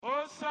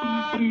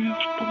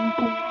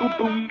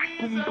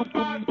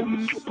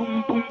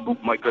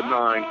Micah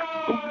 9.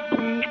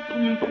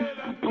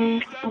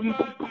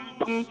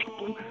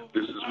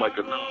 This is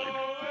Micah 9.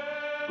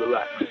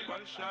 Relax.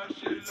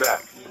 Sit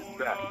back,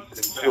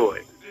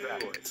 enjoy.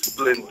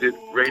 Splendid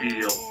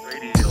Radio.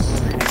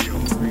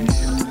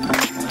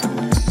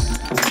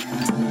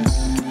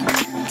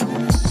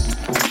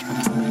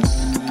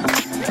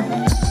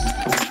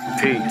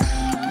 Peace.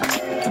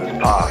 This is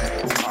Pop.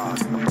 I'm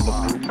from a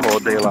group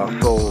called De La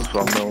Soul, so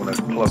I'm known as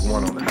Plug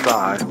One on the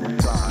side.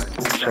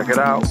 Check it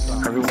out.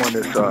 Everyone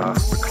is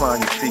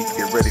recline your seats,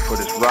 get ready for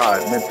this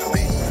ride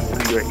mentally.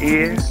 Through your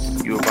ear,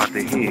 you're about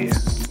to hear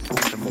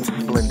the most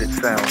splendid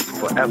sounds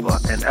forever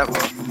and ever.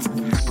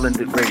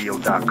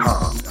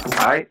 SplendidRadio.com.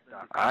 Alright?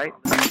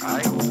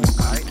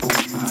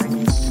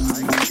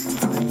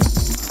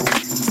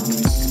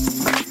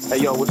 Hey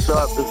yo, what's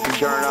up? This is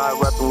Jeremiah,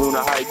 rep the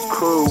Luna Heights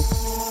crew.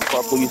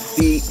 Buckle your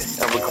seat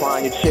and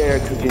recline your chair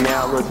because you're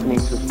now listening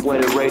to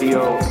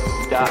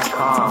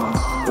SplendidRadio.com.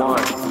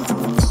 One.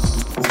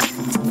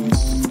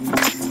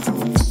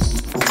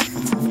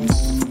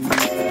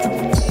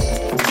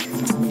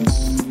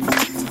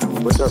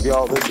 What's up,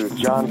 y'all? This is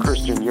John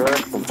Christian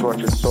Urich from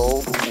Tortured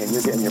Soul, and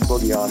you're getting your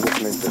boogie on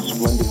listening to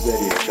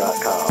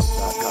SplendidRadio.com.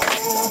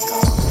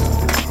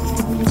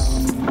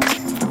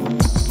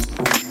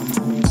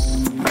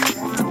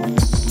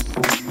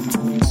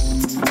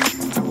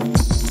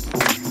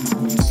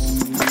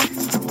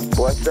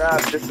 What's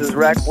up? This is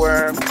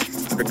Wreckworm.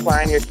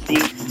 Recline your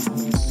seats,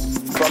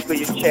 buckle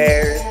your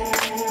chairs,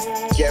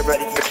 get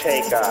ready for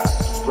takeoff.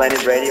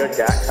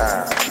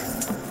 SplendidRadio.com.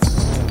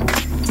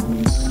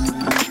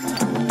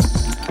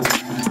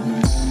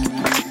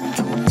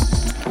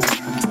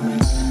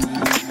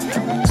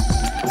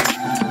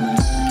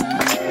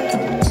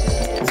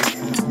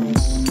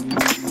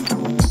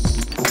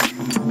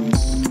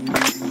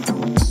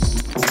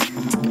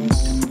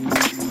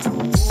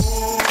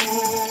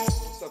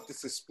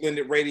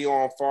 Splendid Radio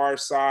on Far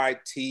Side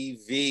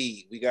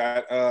TV. We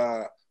got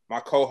my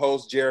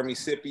co-host Jeremy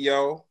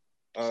Scipio.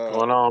 What's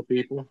going on,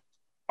 people?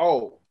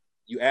 Oh,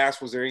 you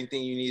asked, was there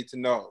anything you needed to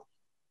know?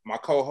 My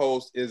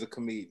co-host is a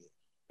comedian.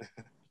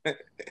 I'm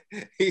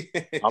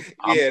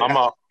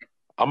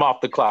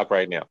off the clock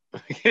right now.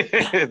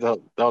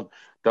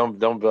 don't be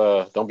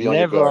on your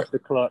Never guard. off the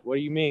clock. What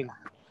do you mean?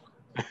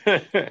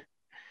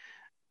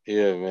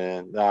 Yeah,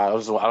 man. Nah, I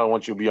don't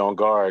want you to be on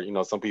guard. You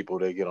know, some people,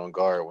 they get on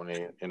guard when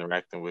they're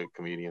interacting with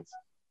comedians.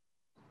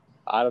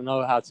 I don't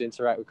know how to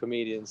interact with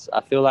comedians.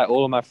 I feel like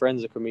all of my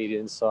friends are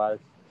comedians, so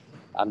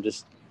I'm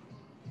just...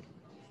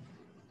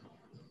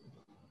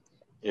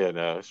 Yeah,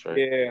 no, that's right.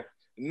 Yeah.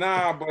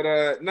 Nah,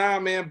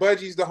 man,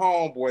 Budgie's the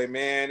homeboy,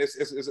 man.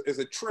 It's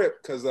a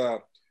trip because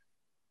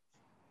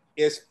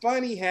it's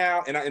funny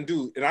how, and I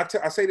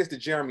say this to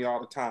Jeremy all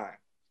the time.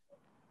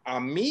 I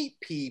meet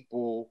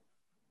people,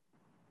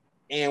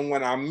 and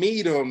when I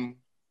meet them,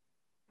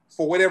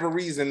 for whatever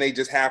reason, they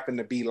just happen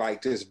to be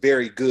like just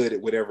very good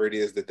at whatever it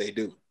is that they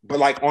do. But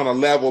like on a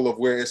level of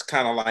where it's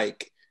kind of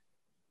like,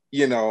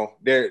 you know,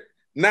 they're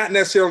not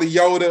necessarily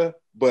Yoda,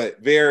 but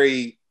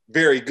very,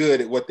 very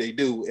good at what they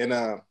do.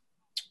 And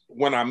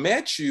when I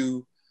met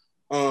you,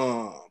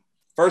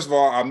 first of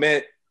all, I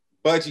met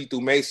Budgie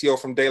through Maceo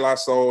from De La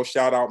Soul.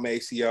 Shout out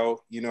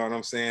Maceo. You know what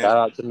I'm saying? Shout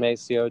out to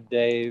Maceo,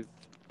 Dave,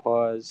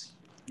 Pause,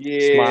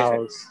 yeah.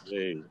 Smiles.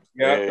 Hey,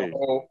 Yeah, hey.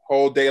 the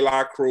whole De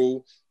La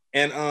crew.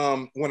 And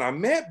when I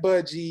met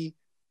Budgie,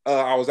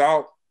 I was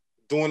out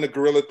doing the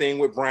gorilla thing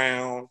with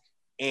Brown,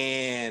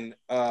 and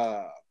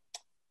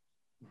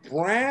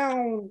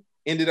Brown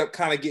ended up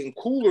kind of getting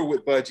cooler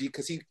with Budgie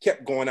because he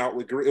kept going out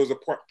with Gorilla. It was a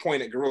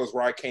point at Gorillas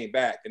where I came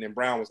back, and then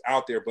Brown was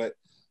out there. But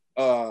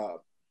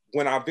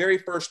when I very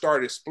first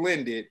started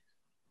Splendid,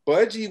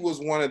 Budgie was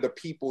one of the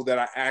people that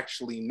I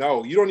actually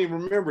know. You don't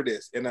even remember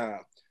this. And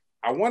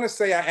I want to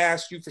say I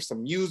asked you for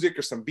some music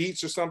or some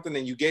beats or something,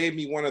 and you gave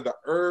me one of the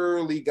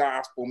early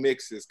gospel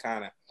mixes,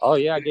 kind of. Oh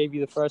yeah, I gave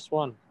you the first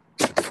one.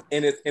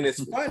 And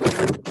it's funny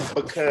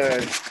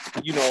because,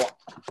 you know,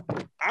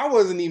 I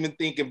wasn't even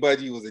thinking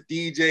Budgie was a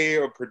DJ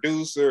or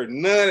producer,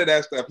 none of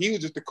that stuff. He was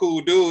just a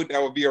cool dude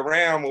that would be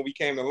around when we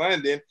came to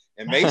London,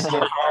 and Mason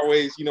would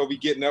always, you know, be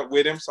getting up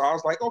with him. So I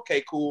was like,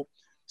 okay, cool.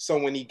 So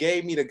when he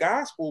gave me the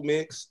gospel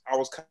mix, I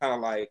was kind of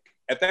like,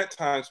 at that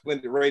time,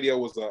 Splendid Radio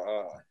was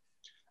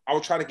I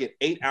would try to get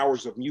 8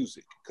 hours of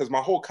music because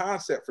my whole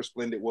concept for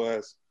Splendid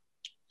was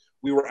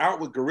we were out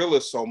with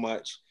Gorillas so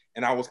much,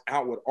 and I was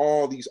out with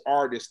all these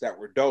artists that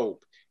were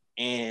dope.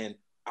 And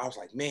I was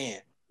like,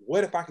 man,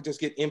 what if I could just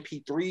get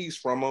MP3s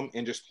from them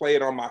and just play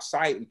it on my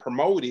site and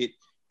promote it?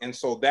 And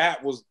so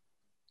that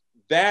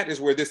is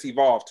where this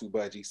evolved to,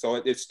 Budgie. So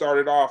it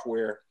started off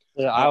where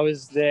I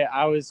was there.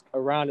 I was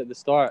around at the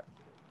start.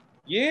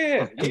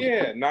 Yeah.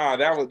 Nah,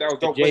 that was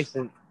dope.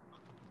 Jason.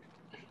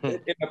 And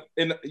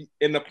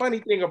the funny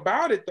thing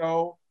about it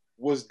though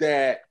was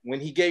that when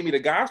he gave me the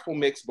gospel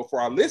mix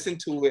before I listened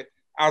to it,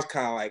 I was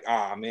kind of like,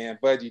 man,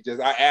 Budgie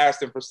I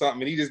asked him for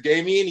something and he just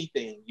gave me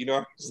anything, you know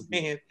what I'm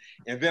saying?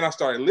 And then I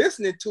started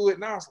listening to it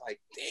and I was like,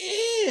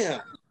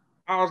 damn.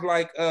 I was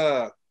like,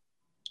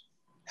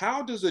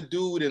 how does a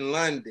dude in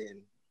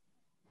London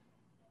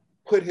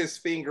put his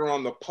finger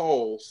on the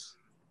pulse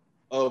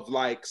of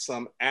like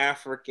some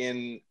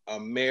African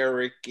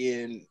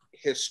American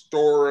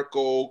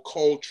historical,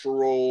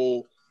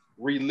 cultural,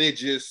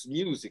 religious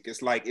music?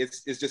 It's like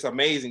it's just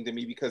amazing to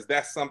me, because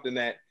that's something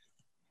that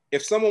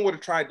if someone would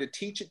have tried to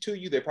teach it to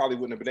you, they probably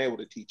wouldn't have been able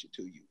to teach it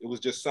to you. It was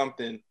just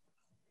something.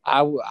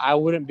 I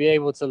wouldn't be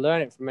able to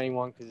learn it from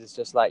anyone, because it's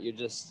just like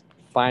you're just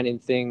finding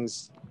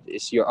things.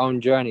 It's your own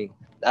journey.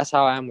 That's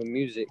how I am with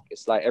music.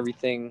 It's like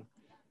everything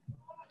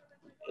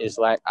is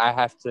like I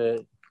have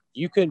to.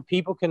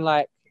 People can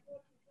like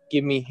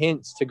give me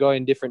hints to go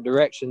in different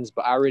directions,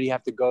 but I really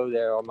have to go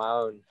there on my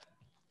own.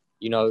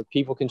 You know,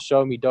 people can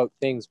show me dope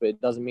things, but it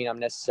doesn't mean I'm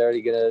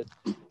necessarily gonna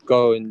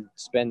go and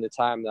spend the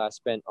time that I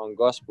spent on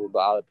gospel, but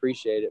I'll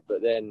appreciate it.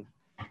 But then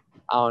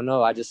I don't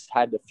know, I just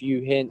had a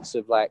few hints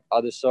of like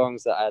other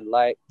songs that I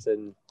liked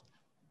and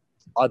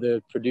other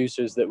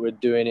producers that were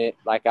doing it,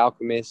 like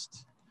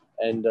Alchemist,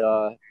 and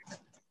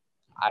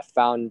I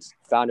found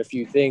a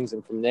few things,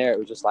 and from there it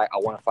was just like I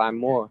want to find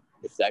more.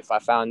 If I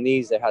found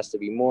these, there has to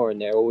be more,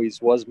 and there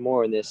always was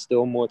more, and there's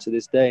still more to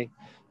this day.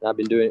 And I've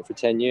been doing it for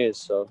 10 years.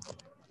 So,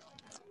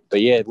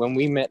 but yeah, when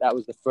we met, that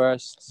was the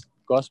first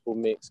gospel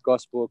mix,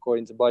 Gospel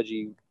According to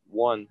Budgie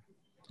 1,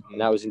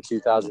 and that was in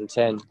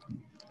 2010.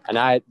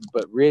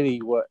 But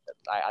really what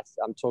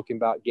I'm talking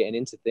about getting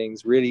into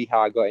things, really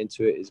how I got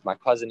into it is my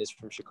cousin is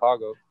from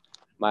Chicago.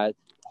 My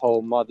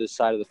whole mother's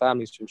side of the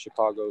family is from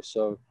Chicago.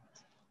 So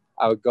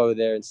I would go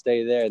there and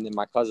stay there. And then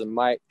my cousin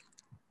Mike,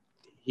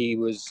 he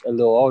was a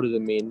little older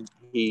than me, and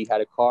he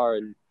had a car,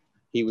 and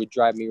he would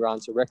drive me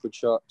around to record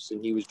shops,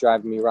 and he was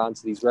driving me around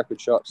to these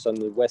record shops on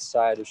the west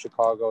side of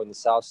Chicago and the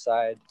south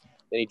side.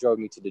 Then he drove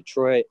me to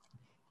Detroit.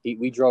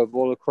 We drove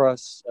all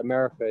across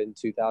America in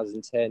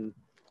 2010,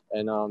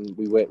 and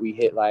we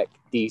hit like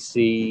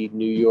DC,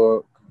 New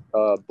York,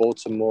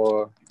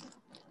 Baltimore.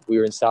 We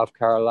were in South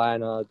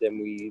Carolina. Then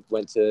we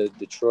went to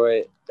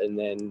Detroit, and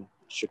then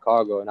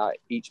Chicago. And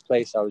each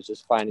place I was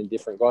just finding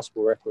different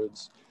gospel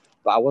records.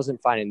 But I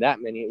wasn't finding that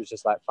many. It was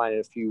just like finding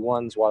a few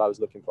ones while I was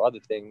looking for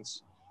other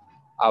things.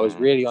 I was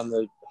really on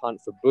the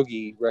hunt for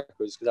boogie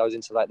records, because I was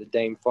into like the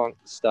Dame Funk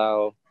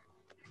style,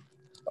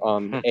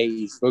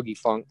 80s boogie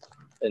funk,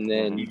 and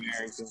then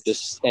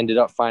just ended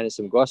up finding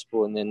some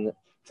gospel. And then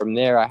from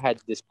there, I had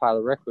this pile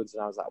of records,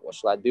 and I was like, what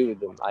should I do with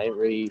them? I didn't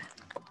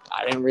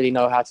really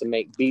know how to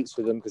make beats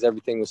with them, because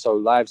everything was so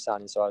live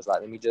sounding. So I was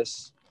like, let me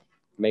just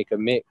make a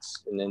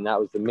mix. And then that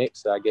was the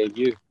mix that I gave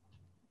you.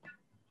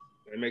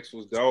 That mix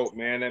was dope,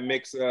 man. That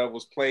mix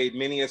was played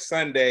many a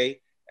Sunday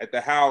at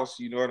the house.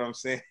 You know what I'm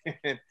saying?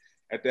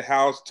 At the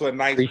house to a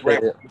nice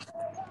breakfast.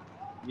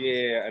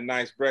 Yeah, a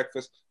nice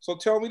breakfast. So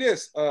tell me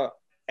this: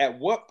 at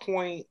what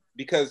point?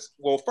 Because,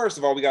 well, first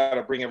of all, we got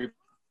to bring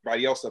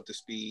everybody else up to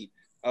speed.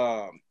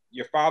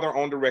 Your father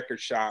owned a record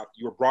shop.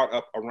 You were brought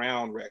up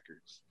around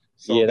records.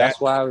 So yeah, that's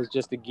why I was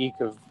just a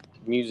geek of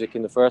music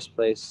in the first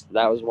place.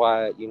 That was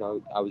why, you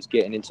know, I was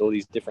getting into all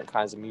these different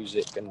kinds of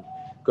music and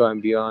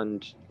going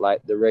beyond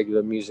like the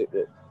regular music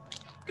that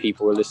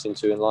people were listening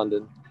to in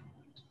London.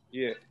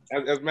 Yeah,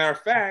 as a matter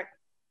of fact,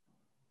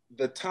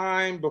 the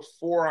time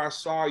before I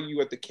saw you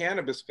at the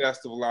Cannabis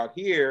Festival out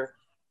here,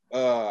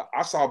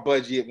 I saw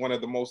Budgie at one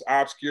of the most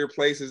obscure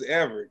places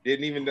ever.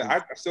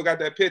 I still got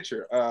that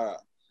picture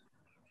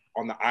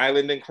on the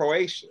island in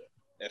Croatia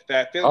at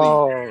Fat Philly.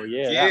 Oh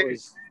yeah.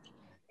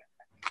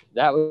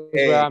 That was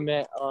where I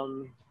met.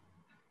 Who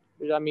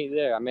did I meet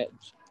there? I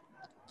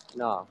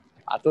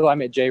thought I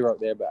met J-Rock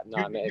there, but no,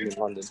 I met him in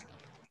London.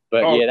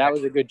 But yeah, that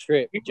was a good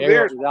trip.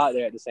 J-Rock was out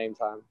there at the same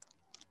time.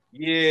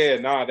 Yeah,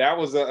 no, that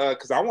was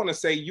because I want to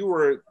say you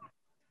were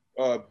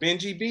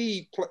Benji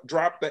B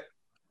dropped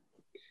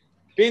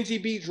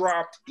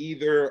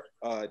either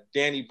a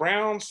Danny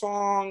Brown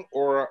song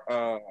or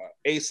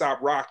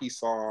A$AP Rocky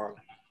song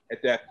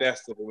at that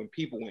festival, and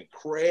people went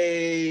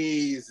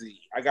crazy.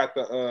 I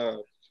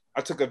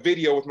took a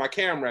video with my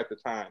camera at the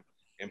time,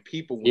 and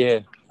people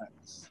went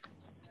nuts.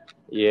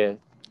 Yeah,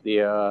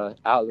 the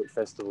Outlook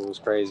Festival was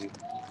crazy.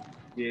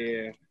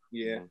 Yeah.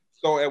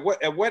 So at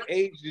what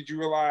age did you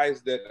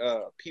realize that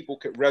people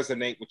could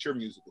resonate with your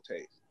musical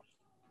taste?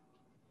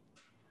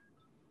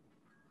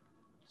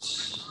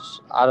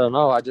 I don't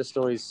know. I just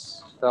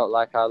always felt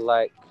like I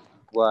like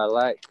what I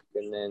like,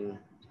 and then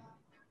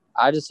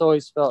I just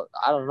always felt,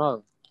 I don't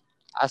know.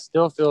 I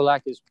still feel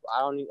like I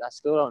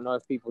still don't know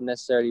if people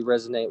necessarily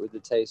resonate with the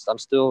taste. I'm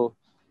still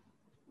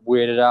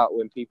weirded out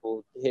when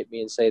people hit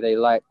me and say they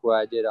like what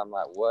I did. I'm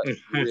like, what? You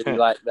really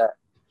like that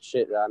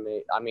shit that I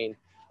made? I mean,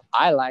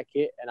 I like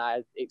it, and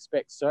I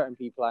expect certain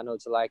people I know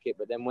to like it.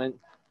 But then when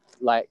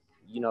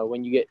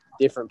you get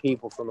different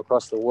people from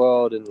across the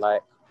world and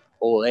like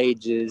all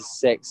ages,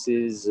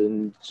 sexes,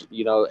 and,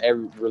 you know,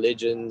 every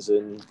religions,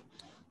 and,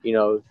 you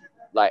know,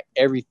 like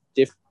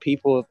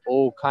people of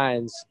all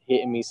kinds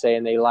hitting me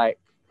saying they like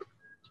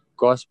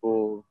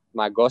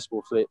my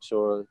gospel flips,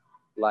 or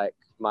like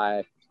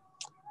my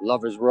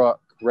Lovers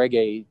Rock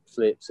reggae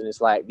flips. And it's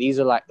like, these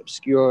are like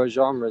obscure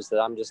genres that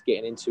I'm just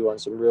getting into on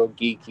some real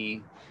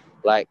geeky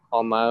like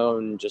on my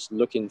own, just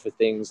looking for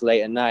things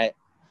late at night,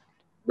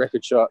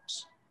 record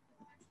shops,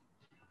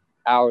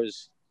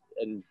 hours,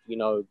 and you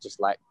know, just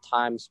like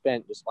time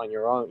spent just on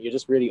your own. You're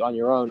just really on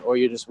your own, or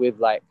you're just with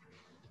like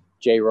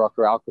J-Rock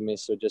or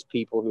Alchemist, or just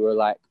people who are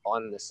like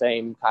on the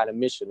same kind of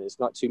mission. It's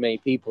not too many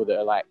people that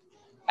are like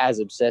as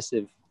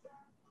obsessive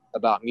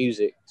about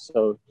music.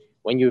 So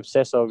when you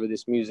obsess over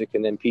this music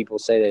and then people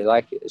say they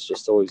like it, it's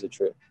just always a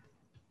trip.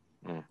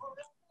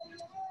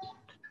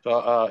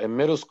 So in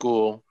middle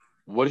school,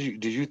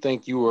 did you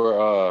think you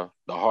were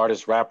the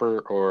hardest rapper,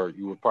 or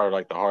you were part of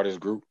like the hardest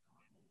group?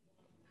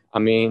 I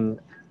mean,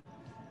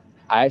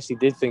 I actually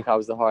did think I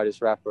was the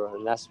hardest rapper,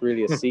 and that's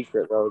really a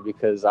secret though,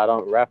 because I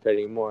don't rap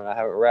anymore. I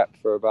haven't rapped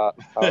for about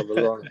however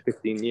long,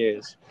 15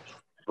 years.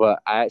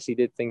 But I actually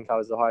did think I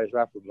was the hardest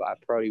rapper, but I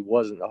probably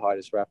wasn't the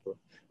hardest rapper.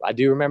 I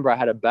do remember I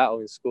had a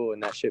battle in school,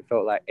 and that shit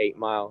felt like 8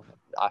 Mile.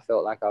 I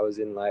felt like I was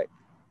in like.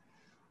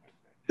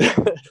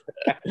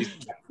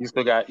 You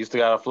still got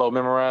a flow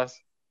memorized?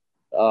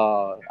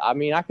 I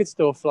mean, I could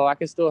still flow. I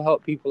could still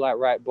help people like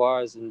write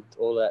bars and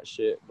all that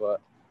shit,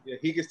 but. Yeah,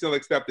 he can still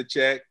accept the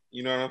check.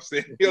 You know what I'm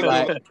saying?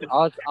 Like,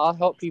 I'll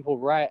help people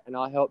write, and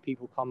I'll help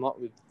people come up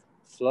with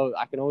flow.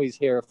 I can always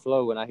hear a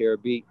flow when I hear a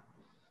beat.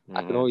 Mm-hmm.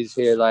 I can always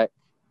hear like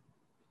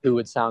who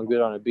would sound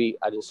good on a beat.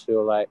 I just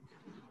feel like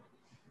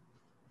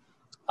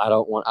I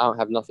don't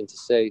have nothing to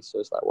say, so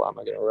it's like, why am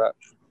I gonna rap?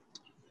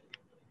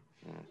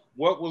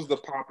 What was the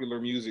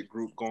popular music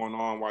group going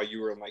on while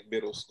you were in like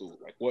middle school?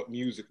 Like what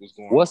music was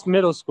going on? What's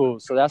middle school?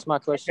 So that's my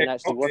question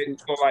actually. Okay.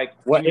 So like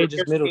what age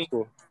is middle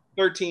school?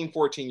 13,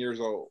 14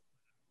 years old.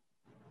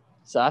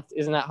 So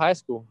isn't that high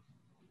school?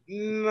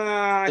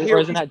 Nah. Or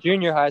isn't that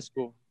junior high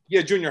school?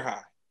 Yeah, junior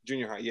high.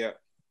 Junior high, yeah.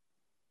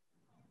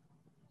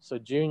 So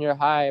junior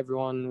high,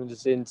 everyone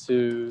was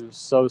into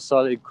So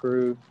Solid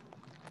Crew,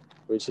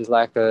 which is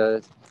like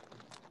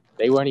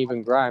they weren't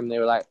even grime. They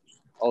were like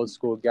old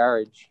school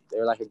garage. They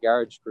were like a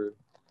garage crew.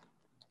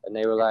 And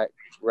they were like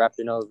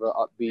rapping over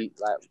upbeat,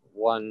 like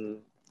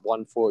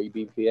 140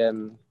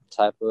 BPM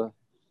type of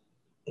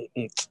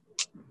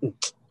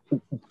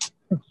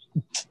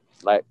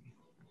like,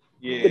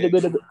 yeah,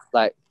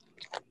 like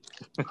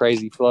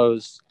crazy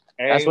flows.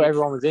 That's what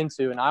everyone was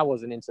into, and I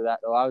wasn't into that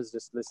though. I was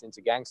just listening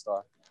to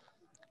Gangstar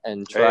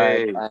and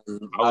Tribe, and I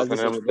was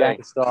listening to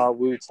Gangstar,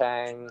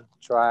 Wu-Tang,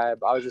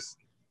 Tribe. I was just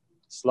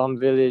Slum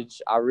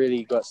Village. I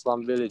really got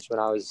Slum Village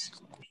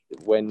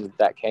when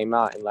that came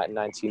out in like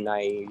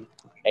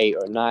 1998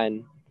 or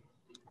 9,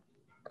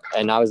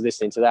 and I was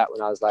listening to that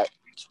when I was like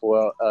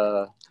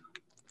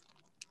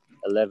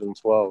 11,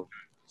 12.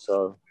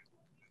 So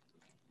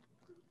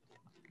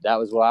that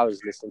was what I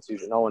was listening to,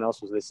 but no one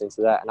else was listening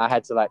to that. And I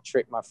had to like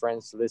trick my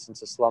friends to listen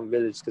to Slum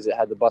Village because it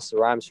had the Busta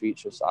Rhymes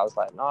feature. So I was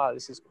like, nah,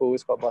 this is cool.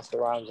 It's got Busta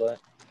Rhymes on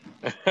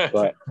it.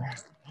 But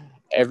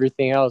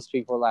everything else,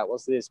 people were like,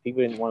 what's this?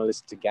 People didn't want to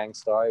listen to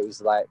Gangstar. It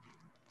was like,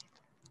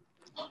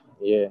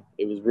 yeah,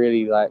 it was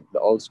really like the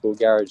old school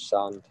garage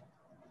sound.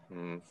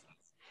 Mm.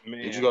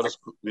 Did you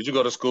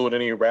go to school with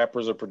any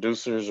rappers or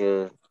producers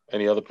or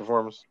any other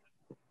performers?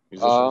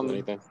 Musicians,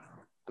 anything?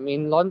 I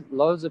mean,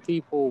 loads of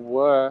people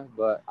were,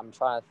 but I'm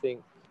trying to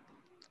think.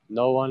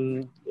 No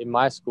one in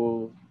my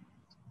school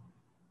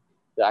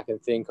that I can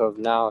think of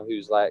now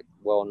who's like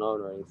well known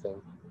or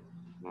anything.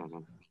 Mm-hmm.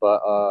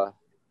 But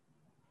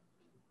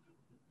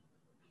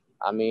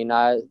I mean,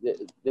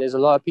 there's a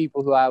lot of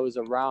people who I was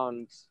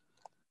around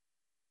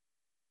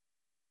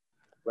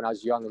when I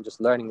was young and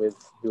just learning with,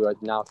 who are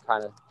now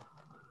kind of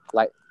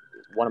like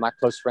one of my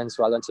close friends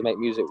who I learned to make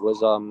music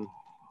was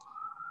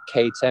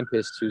K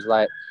Tempest, who's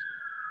like.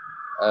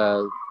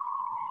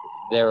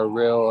 They're a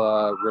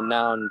real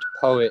renowned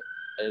poet,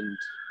 and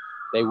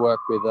they work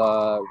with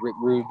Rick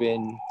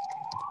Rubin,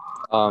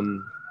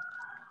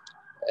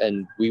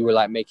 and we were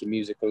like making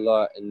music a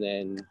lot. And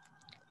then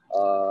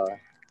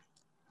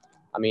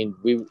I mean,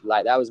 we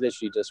like that was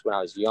literally just when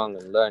I was young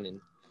and learning.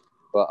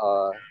 But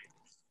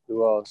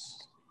who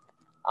else?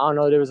 I don't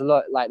know. There was a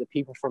lot, like the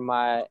people from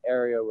my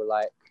area were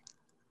like,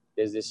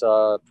 there's this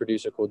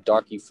producer called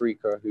Darky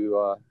Freaker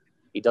who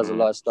he does a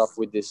lot of stuff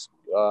with this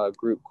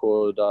group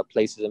called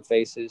Places and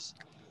Faces.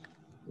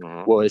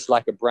 Mm-hmm. Well, it's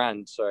like a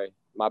brand. Sorry,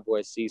 my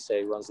boy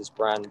Cisse runs this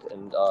brand,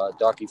 and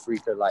Darky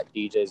Freaker like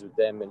DJs with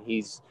them, and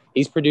he's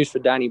produced for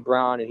Danny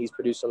Brown, and he's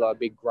produced a lot of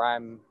big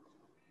grime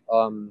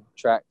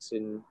tracks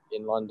in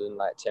London,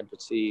 like Temper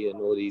T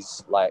and all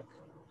these like.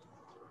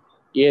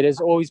 Yeah,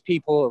 there's always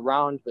people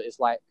around, but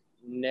it's like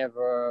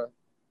never.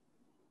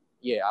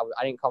 Yeah,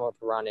 I didn't come up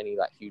around any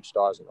like huge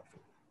stars or nothing.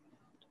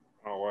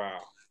 Oh wow.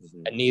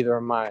 Mm-hmm. And neither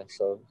am I,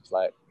 so it's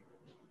like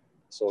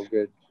it's all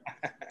good.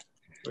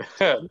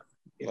 If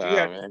you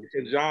had to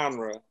pick a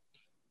genre,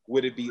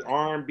 would it be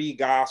R&B,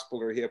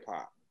 gospel, or hip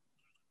hop?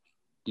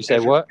 You say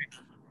what?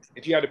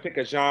 If you had to pick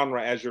a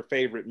genre as your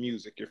favorite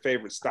music, your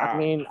favorite style. I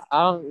mean,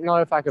 I don't know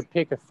if I could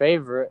pick a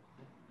favorite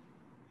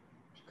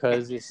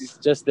because it's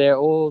just they're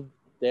all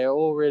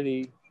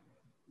really.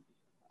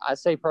 I'd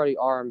say probably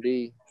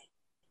R&B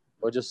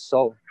or just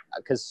soul,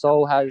 because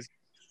soul has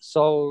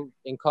soul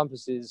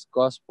encompasses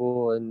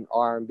gospel and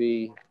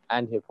R&B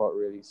and hip hop,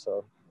 really.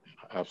 So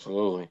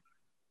absolutely.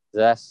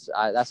 That's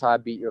how I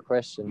beat your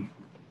question.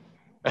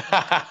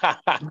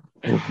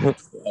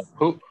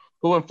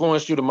 Who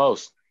influenced you the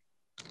most?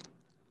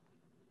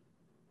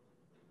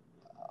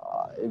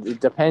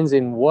 It depends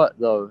in what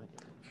though.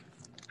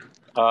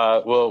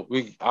 Well,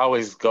 we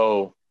always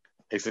go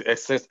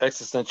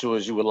existential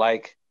as you would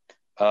like,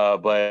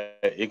 but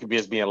it could be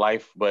as being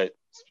life, but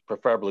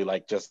preferably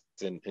like just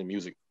in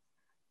music.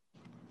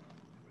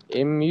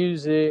 In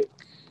music,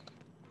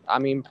 I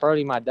mean,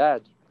 probably my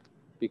dad,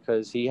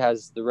 because he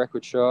has the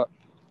record shop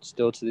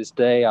still to this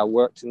day. I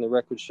worked in the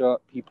record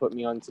shop. He put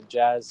me onto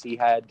jazz. He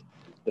had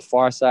the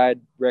Far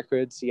Side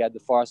records. He had the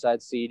Far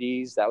Side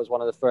CDs. That was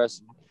one of the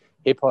first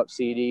hip hop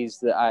CDs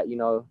that I,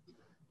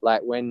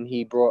 like when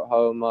he brought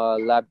home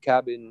Lab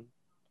Cabin.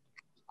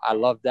 I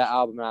loved that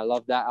album, and I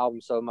loved that album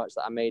so much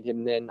that I made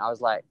him then. I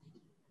was like,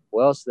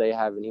 what else do they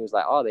have? And he was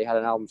like, oh, they had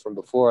an album from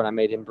before. And I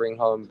made him bring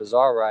home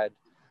Bizarre Ride.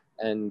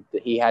 And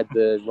he had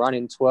the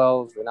Running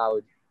 12, and I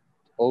would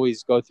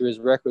always go through his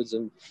records,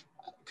 and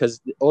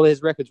because all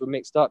his records were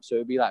mixed up, so it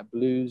would be like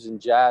blues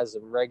and jazz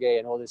and reggae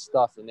and all this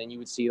stuff, and then you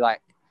would see like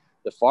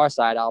the Far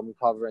Side album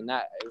cover, and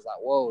that it was like,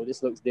 whoa,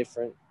 this looks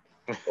different.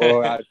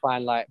 Or I'd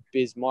find like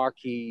Biz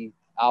Markie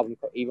album.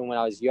 Even when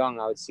I was young,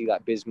 I would see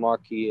like Biz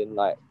Markie and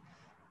like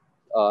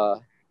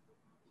all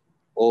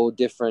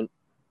different.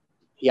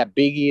 He had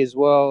Biggie as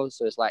well,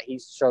 so it's like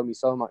he's showed me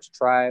so much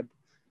Tribe.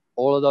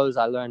 All of those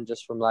I learned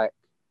just from like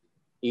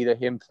either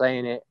him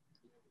playing it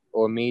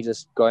or me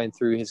just going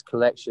through his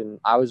collection.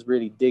 I was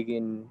really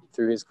digging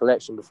through his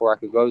collection before I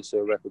could go to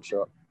a record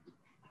shop.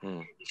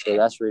 So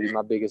that's really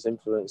my biggest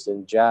influence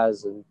in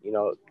jazz, and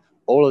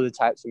all of the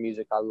types of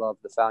music I love.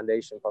 The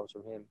foundation comes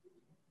from him.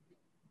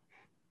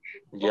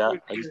 Yeah,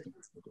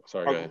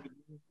 sorry, go ahead.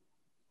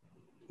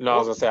 No, I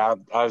was gonna say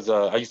I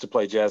used to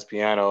play jazz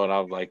piano, and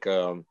I was like,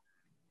 I'm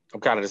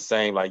kind of the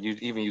same. Like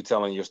you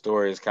telling your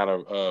story is kind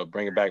of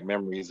bringing back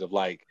memories of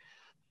like,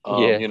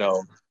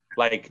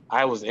 like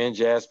I was in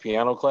jazz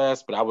piano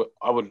class, but I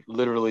would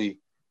literally,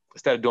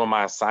 instead of doing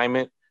my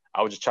assignment,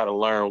 I would just try to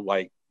learn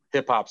like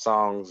hip hop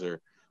songs or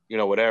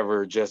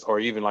whatever, just or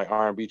even like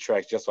R&B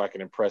tracks, just so I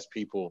can impress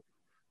people.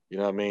 You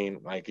know what I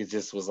mean? Like it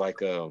just was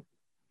like like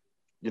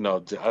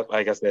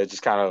I said,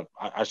 just kind of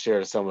I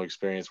shared a similar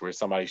experience where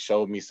somebody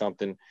showed me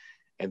something,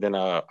 and then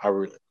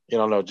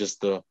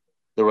just the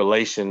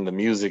relation, the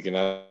music, and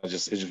it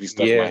just be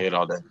stuck in my head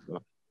all day.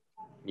 So.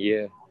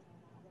 Yeah.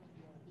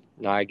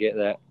 No, I get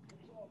that.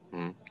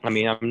 I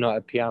mean, I'm not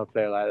a piano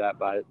player like that,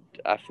 but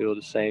I feel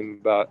the same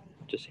about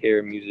just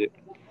hearing music.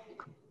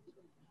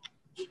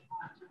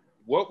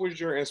 What was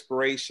your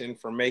inspiration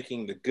for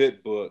making the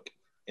Good Book?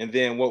 And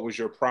then what was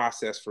your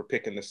process for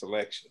picking the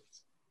selections?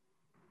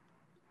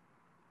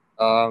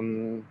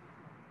 The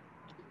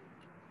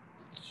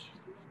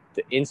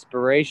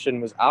inspiration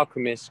was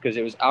Alchemist, because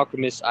it was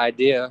Alchemist's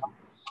idea.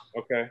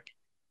 Okay.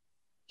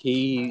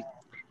 He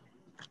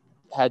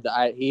had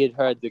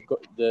heard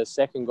the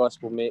second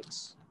gospel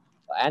mix,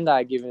 and I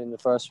had given him the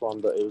first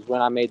one, but it was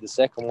when I made the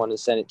second one and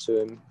sent it to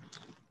him,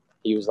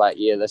 he was like,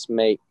 yeah, let's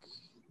make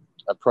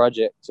a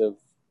project of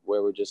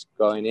where we're just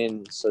going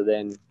in. So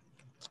then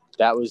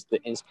that was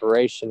the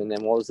inspiration. And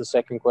then what was the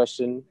second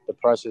question? The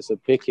process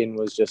of picking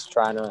was just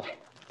trying to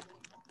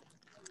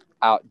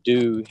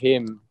outdo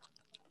him,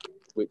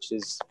 which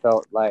is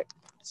felt like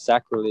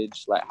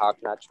sacrilege. Like, how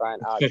can I try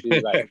and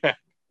outdo like the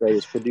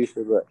greatest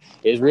producer? But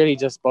it was really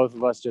just both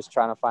of us just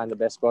trying to find the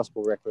best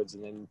gospel records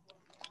and then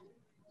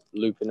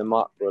looping them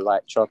up or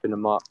like chopping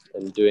them up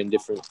and doing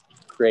different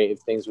creative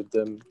things with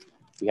them.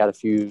 We had a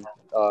few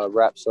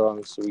rap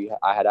songs. So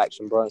I had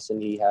Action Bronson,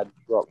 he had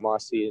Rock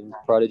Marcy and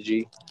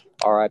Prodigy,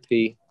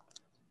 R.I.P.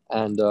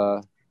 And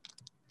I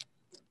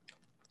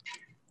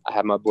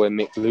had my boy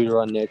Mick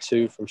Luder on there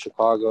too from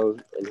Chicago,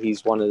 and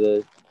he's one of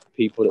the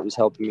people that was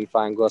helping me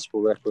find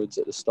gospel records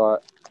at the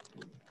start.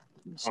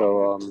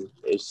 So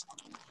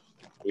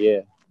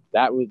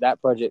that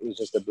project was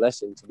just a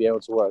blessing to be able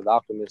to work with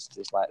Alchemist.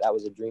 It's like that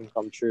was a dream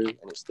come true,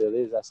 and it still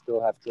is. I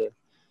still have to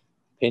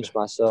pinch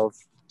myself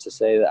to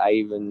say that I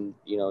even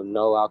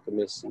know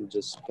Alchemist and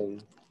just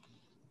can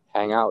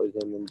hang out with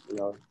him and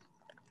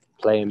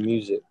playing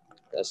music.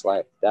 I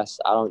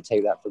don't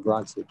take that for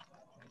granted.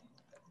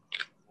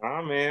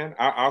 Man,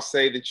 I'll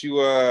say that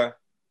you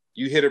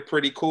hit a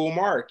pretty cool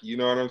mark. You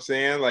know what I'm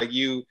saying?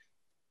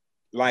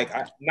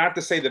 Not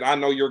to say that I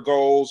know your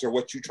goals or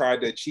what you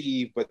tried to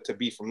achieve, but to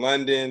be from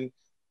London,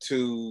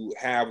 to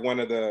have one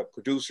of the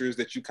producers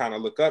that you kind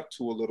of look up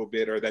to a little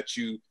bit, or that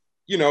a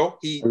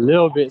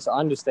little bit's an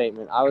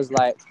understatement. I was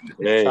like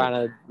trying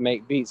to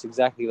make beats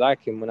exactly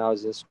like him when I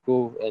was in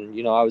school, and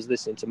I was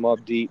listening to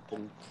Mobb Deep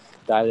and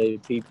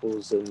Dilated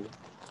Peoples and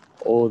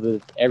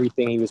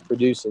everything he was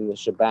producing, the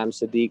Shabam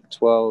Sadiq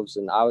 12s,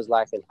 and I was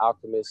like an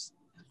Alchemist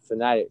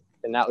fanatic,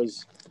 and that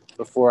was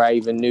before I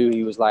even knew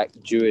he was like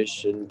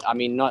Jewish. And I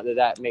mean, not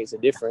that makes a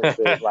difference,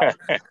 but like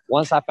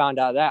once I found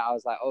out that, I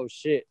was like, oh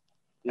shit,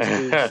 this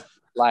dude's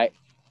like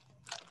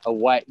a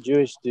white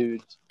Jewish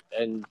dude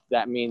and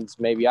that means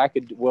maybe I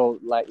could, well,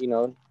 like, you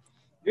know,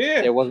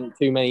 Yeah. there wasn't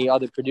too many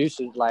other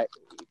producers like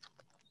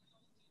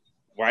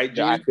White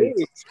that I Jews.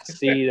 could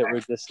see that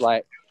were just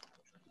like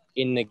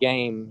in the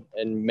game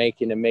and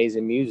making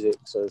amazing music.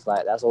 So it's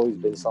like that's always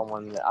been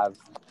someone that I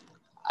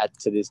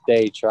to this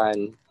day try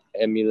and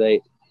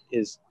emulate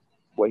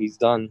what he's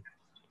done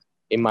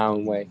in my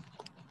own way.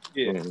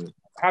 Yeah. Mm-hmm.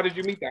 How did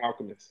you meet the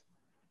Alchemist?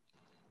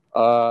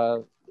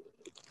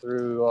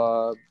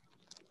 Through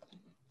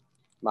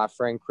my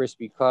friend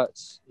Crispy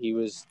Cuts. He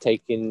was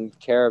taking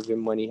care of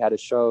him when he had a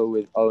show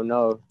with Oh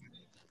No.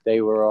 They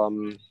were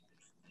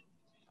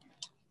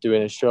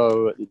doing a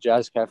show at the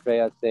Jazz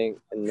Cafe, I think,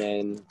 and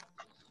then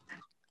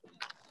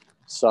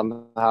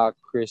somehow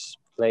Chris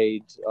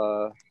played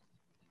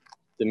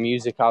the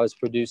music I was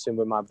producing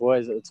with my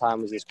boys at the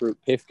time. Was this group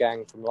Piff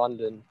Gang from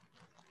London,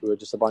 who were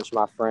just a bunch of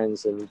my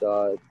friends, and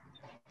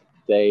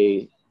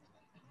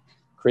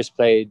Chris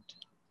played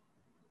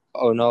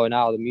Oh No and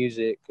Out the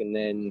music, and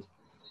then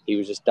he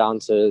was just down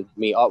to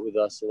meet up with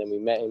us, and then we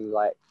met him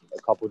like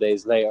a couple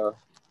days later,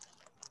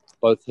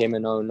 both him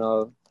and Oh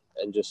No,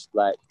 and just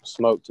like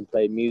smoked and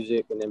played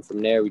music, and then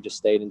from there we just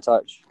stayed in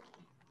touch.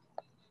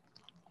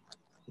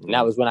 And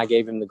that was when I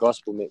gave him the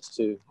gospel mix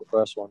too, the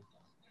first one.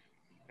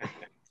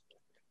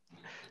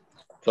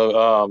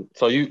 So,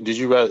 so did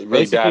you really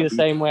basically dive the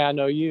same way I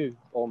know you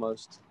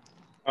almost?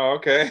 Oh,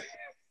 okay.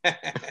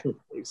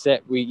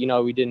 Except we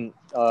didn't.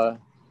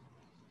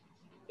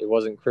 It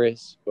wasn't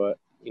Chris, but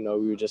we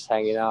were just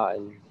hanging out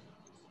and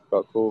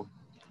got cool.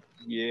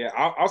 Yeah,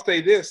 I'll say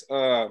this.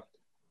 Oh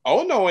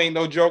No ain't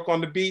no joke on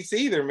the beats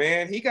either,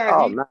 man.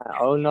 Man,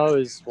 Oh No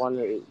is one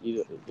that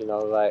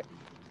like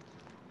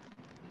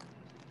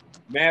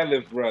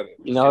Madlib's brother.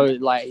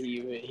 Like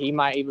he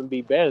might even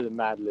be better than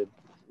Madlib.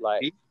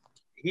 Like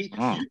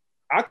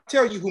I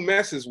tell you who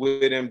messes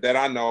with him that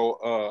I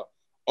know.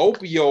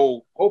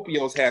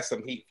 Opio's has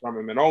some heat from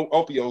him, and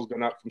Opio's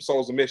been up from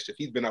Souls of Mischief.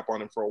 He's been up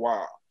on him for a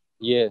while.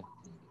 Yeah.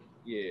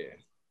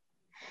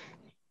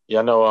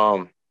 I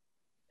know.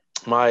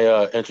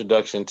 My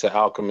introduction to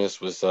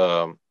Alchemist was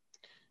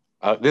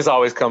this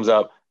always comes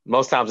up.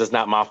 Most times it's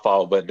not my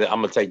fault, but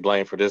I'm gonna take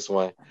blame for this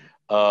one.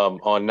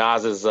 On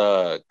Nas's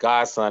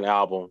Godson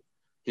album,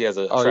 he has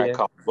a track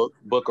called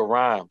Book of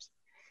Rhymes.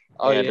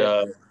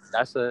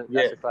 That's a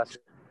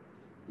classic.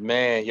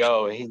 Man,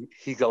 yo, he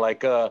go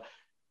like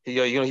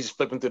he's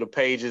flipping through the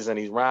pages and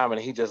he's rhyming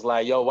and he just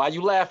like, yo, why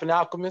you laughing,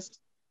 Alchemist?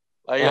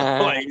 Like,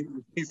 like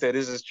he said,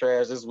 this is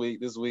trash this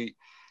week.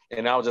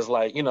 And I was just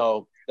like,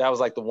 that was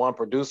like the one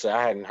producer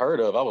I hadn't heard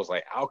of. I was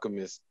like,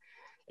 Alchemist.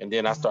 And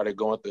then I started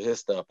going through his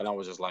stuff and I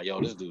was just like,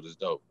 yo, this dude is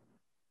dope.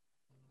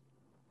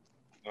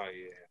 Oh,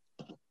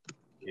 yeah.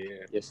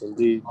 Yeah. Yes,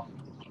 indeed.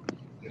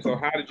 So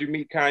how did you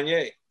meet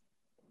Kanye?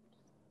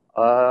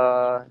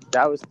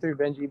 That was through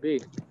Budgie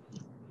Beats.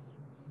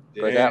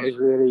 But that was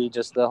really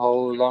just the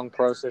whole long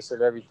process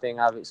of everything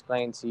I've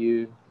explained to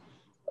you,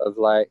 of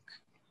like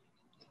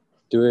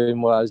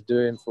doing what I was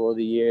doing for all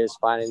the years,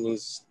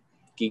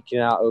 geeking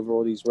out over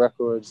all these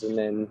records, and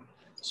then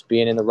just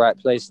being in the right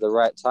place at the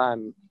right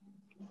time.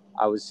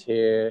 I was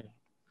here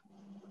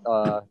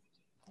like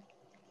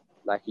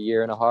a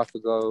year and a half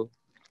ago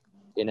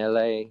in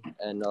LA,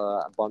 and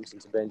I bumped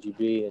into Budgie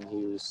B, and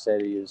he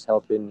said he was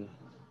helping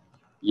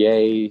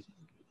Ye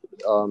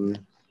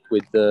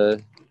with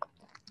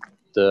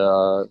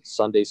the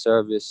Sunday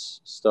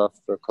service stuff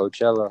for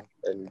Coachella,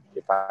 and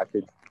if I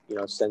could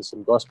send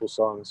some gospel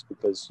songs,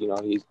 because he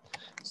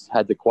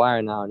had the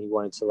choir now and he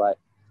wanted to like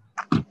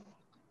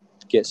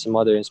get some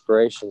other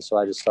inspiration. So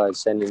I just started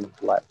sending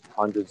like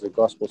hundreds of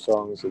gospel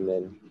songs, and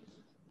then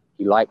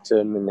he liked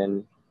them, and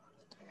then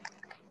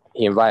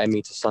he invited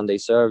me to Sunday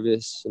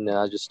service, and then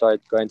I just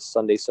started going to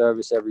Sunday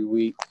service every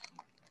week.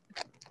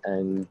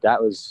 And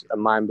that was a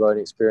mind-blowing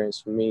experience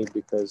for me,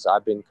 because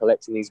I've been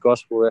collecting these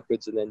gospel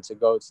records, and then to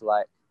go to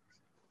like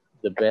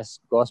the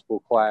best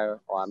gospel choir,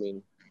 or I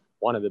mean,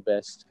 one of the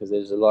best, because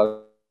there's a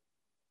lot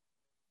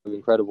of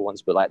incredible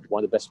ones, but like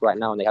one of the best right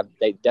now, and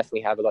they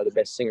definitely have a lot of the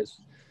best singers.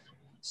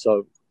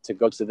 So to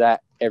go to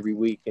that every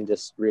week and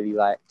just really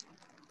like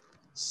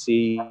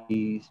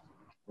see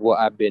what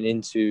I've been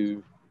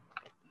into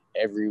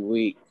every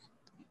week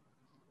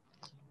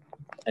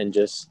and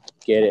just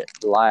get it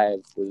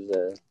live was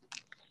a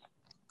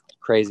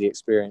crazy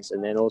experience.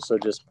 And then also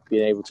just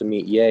being able to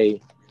meet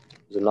Ye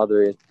was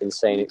another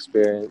insane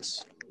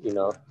experience,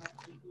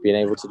 being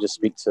able to just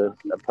speak to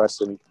a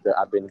person that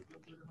I've been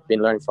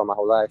learning from my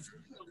whole life.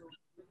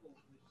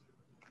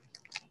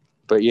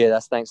 But yeah,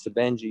 that's thanks to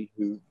Benji,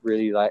 who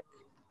really like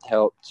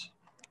helped.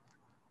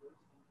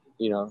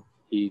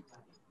 He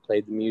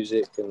played the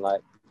music and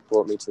like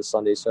brought me to the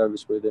Sunday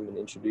service with him and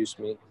introduced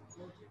me.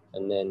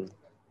 And then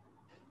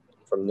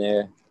from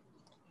there,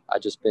 I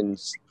just been,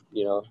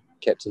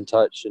 kept in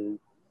touch and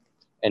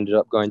ended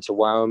up going to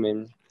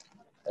Wyoming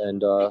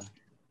and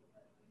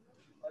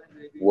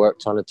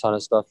worked on a ton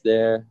of stuff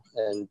there.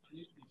 And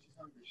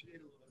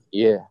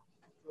yeah.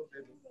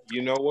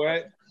 You know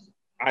what?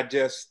 I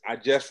just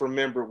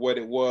remembered what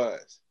it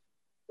was.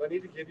 Do I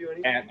need to give you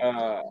anything?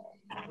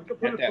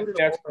 at that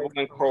festival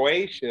in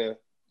Croatia,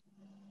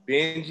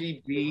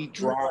 Benji B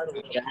dropped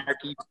the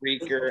Darky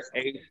Freaker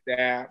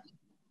ASAP.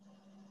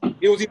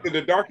 It was either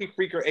the Darky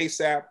Freaker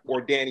ASAP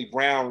or Danny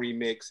Brown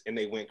remix, and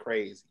they went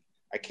crazy.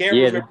 I can't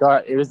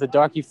remember. It was the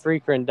Darky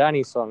Freaker and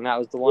Danny song. That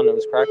was the one that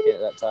was cracking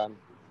at that time.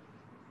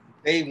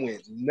 They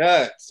went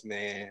nuts,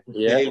 man.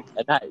 Yeah,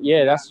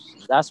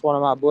 that's one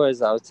of my boys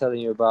that I was telling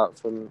you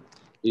about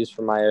he's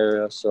from my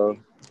area. So,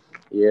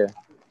 yeah.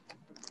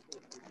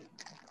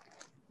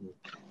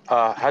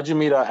 How'd you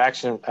meet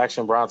Action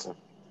Bronson?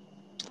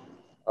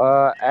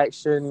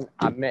 Action,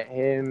 I met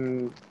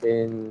him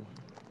in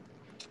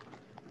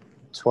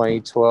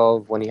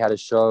 2012 when he had a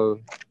show,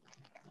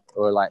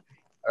 or like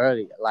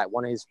early, like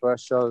one of his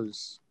first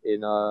shows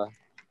in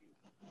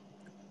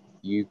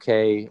UK,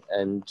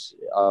 and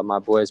my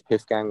boys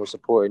Piff Gang were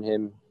supporting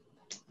him,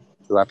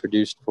 who I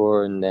produced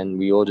for, and then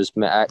we all just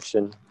met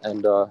Action,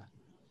 and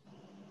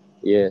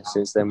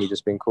since then we've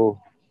just been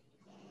cool.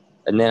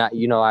 And then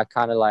I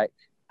kind of like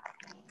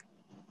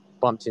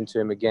bumped into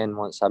him again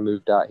once I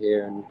moved out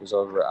here and was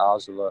over at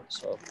ours a lot.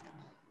 So.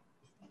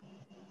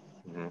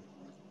 Mm-hmm.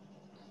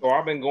 So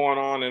I've been going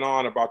on and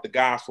on about the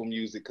gospel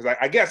music because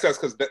I guess that's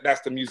because that's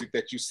the music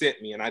that you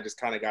sent me, and I just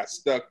kind of got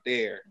stuck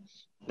there.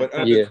 But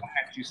under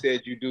that, you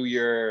said you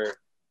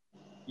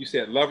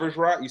said Lovers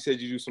Rock. You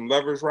said you do some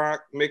Lovers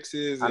Rock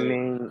mixes. I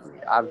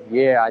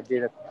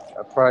did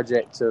a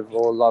project of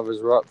all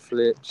Lovers Rock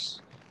flips,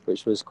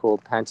 which was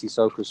called Panty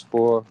Soakers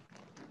 4.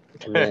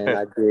 And then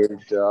I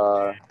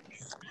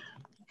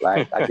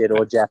did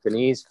all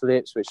Japanese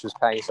flips, which was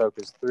Panty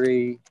Soakers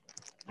 3.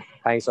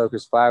 Panty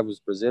Soakers 5 was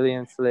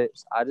Brazilian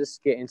flips. I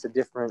just get into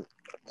different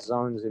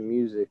zones in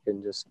music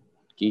and just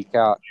geek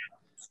out.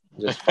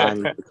 Just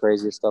find the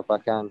craziest stuff I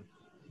can.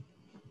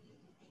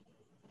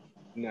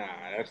 Nah,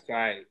 that's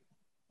tight.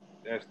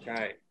 That's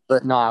tight.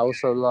 But no, I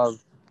also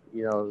love,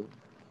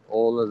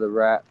 all of the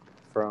rap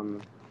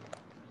from,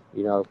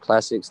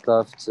 classic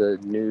stuff to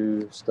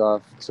new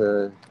stuff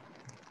to,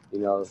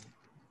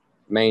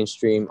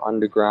 mainstream,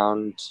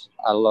 underground.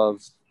 As long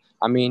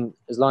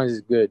as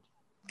it's good.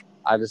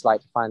 I just like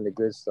to find the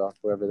good stuff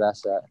wherever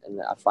that's at, and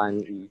I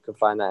find you can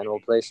find that in all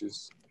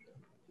places,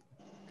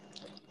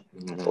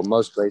 or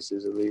most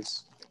places at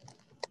least.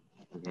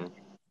 Mm-hmm.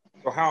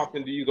 So how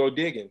often do you go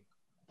digging?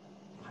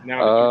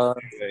 Now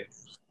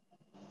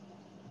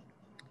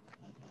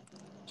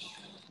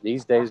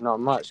these days,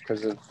 not much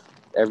because of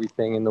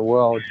everything in the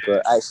world.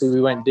 But actually, we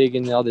went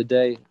digging the other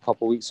day, a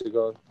couple weeks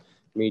ago.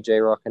 Me,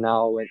 J-Rock, and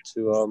Al went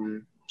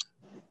to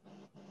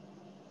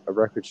a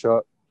record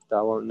shop that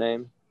I won't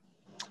name.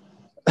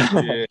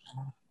 Yeah.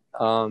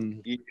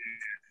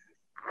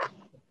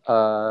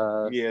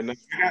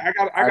 I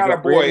got a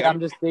boy. Really, I'm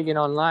just digging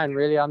online.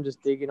 Really, I'm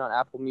just digging on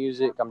Apple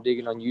Music. I'm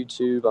digging on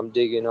YouTube. I'm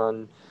digging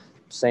on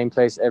same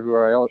place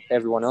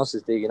everyone else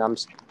is digging. I'm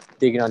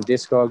digging on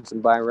Discogs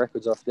and buying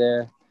records off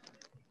there.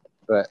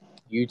 But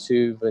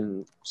YouTube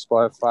and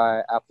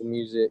Spotify, Apple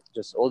Music,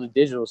 just all the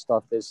digital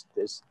stuff. There's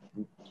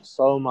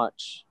so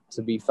much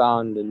to be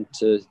found, and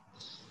there's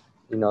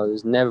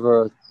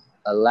never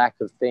a lack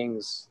of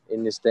things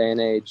in this day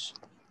and age.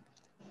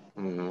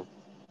 Mm-hmm.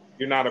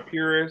 You're not a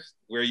purist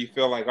where you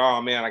feel like,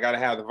 oh man, I gotta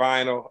have the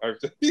vinyl. Or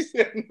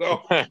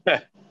no.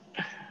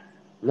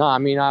 No, I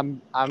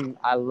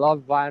love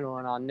vinyl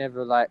and I'll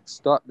never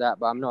stop that,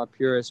 but I'm not a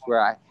purist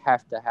where I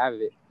have to have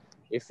it.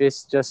 If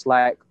it's just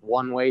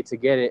one way to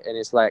get it and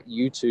it's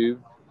YouTube,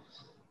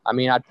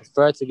 I'd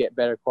prefer to get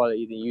better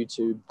quality than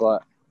YouTube,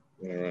 but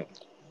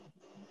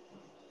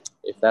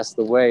if that's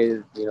the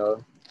way,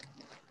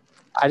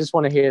 I just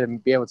want to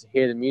be able to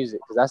hear the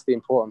music, because that's the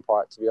important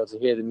part, to be able to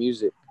hear the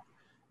music.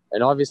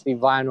 And obviously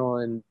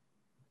vinyl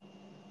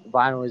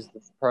is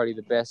probably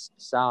the best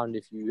sound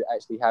if you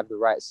actually have the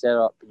right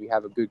setup, you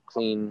have a good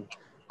clean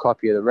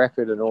copy of the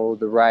record and all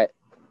the right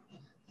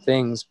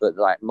things. But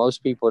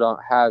most people don't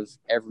have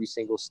every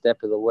single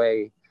step of the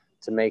way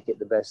to make it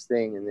the best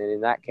thing. And then in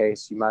that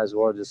case, you might as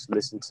well just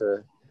listen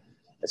to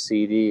a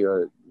CD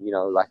or,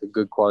 a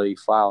good quality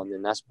file, and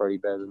then that's probably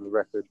better than the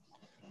record.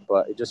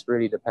 But it just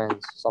really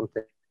depends. Some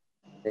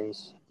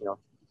things,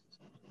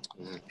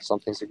 some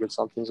things are good,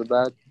 some things are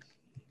bad.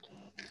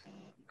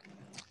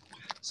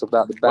 It's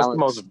about the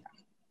balance.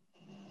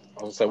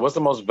 What's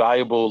the most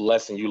valuable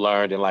lesson you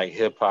learned in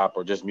hip hop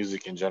or just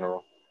music in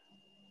general?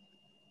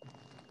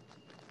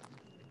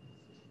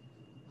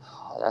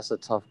 Oh, that's a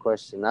tough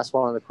question. That's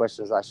one of the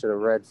questions I should have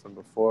read from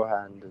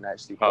beforehand and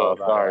actually thought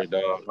about. Sorry,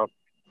 dog.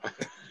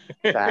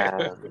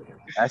 Damn,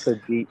 that's a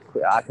deep.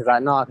 Because I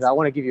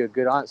want to give you a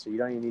good answer. You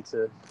don't even need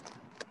to.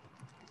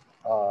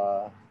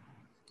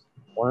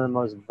 One of the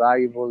most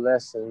valuable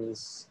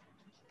lessons.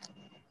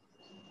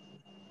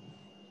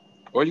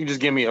 Or you can just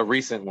give me a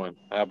recent one.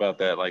 How about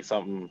that?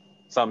 Something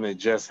that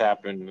just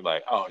happened.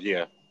 Oh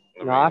yeah.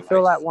 I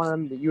feel like one of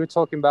them. You were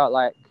talking about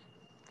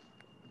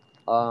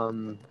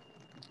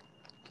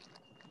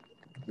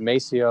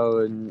Maceo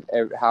and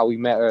how we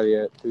met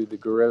earlier through the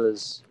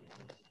Gorillaz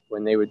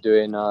when they were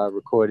doing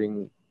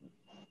recording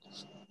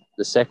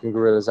the second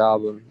Gorillaz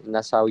album, and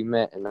that's how we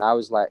met. And I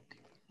was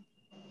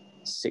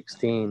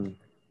 16,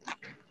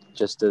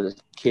 just a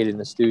kid in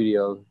the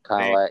studio,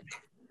 kind of like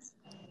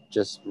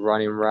just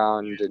running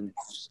around and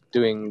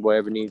doing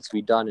whatever needs to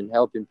be done and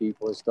helping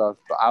people and stuff.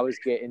 But I was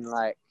getting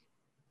like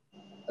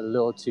a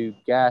little too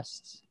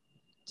gassed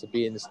to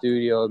be in the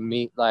studio and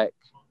meet like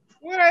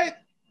What?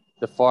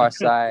 the Far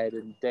Side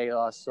and De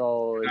La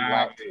Soul and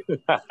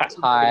like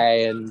Ty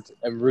and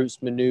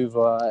Roots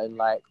Maneuver and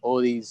like all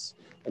these,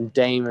 and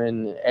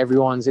Damon,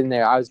 everyone's in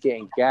there. I was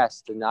getting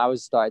gassed and I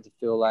was starting to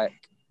feel like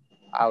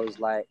I was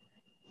like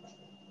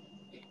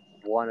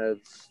one of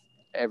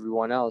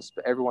everyone else,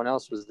 but everyone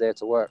else was there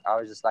to work. I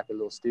was just like a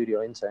little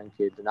studio intern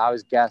kid, and I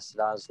was gassed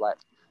and I was like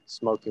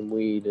smoking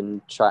weed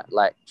and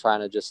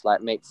trying to just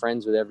like make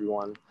friends with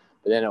everyone.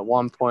 But then at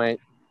one point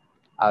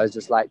I was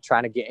just like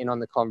trying to get in on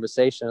the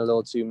conversation a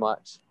little too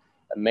much,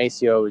 and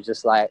Maceo was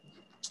just like,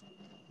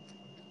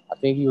 I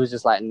think he was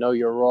just like, know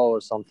your role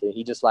or something.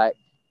 He just like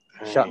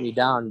shut me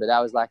down, but that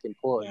was like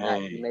important.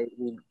 Like, he made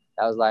me,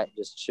 that was like,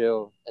 just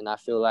chill. And I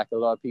feel like a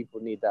lot of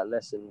people need that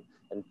lesson.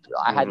 And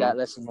I had that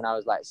lesson when I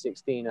was like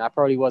 16, and I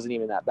probably wasn't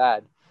even that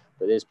bad.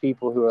 But there's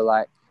people who are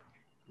like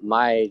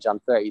my age, I'm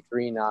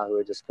 33 now, who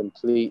are just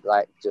complete,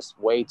 like just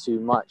way too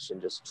much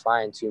and just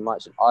trying too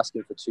much and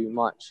asking for too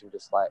much, and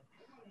just like,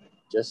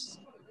 just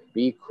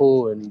be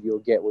cool and you'll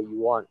get what you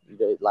want.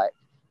 Like,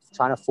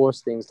 trying to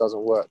force things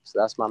doesn't work. So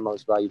that's my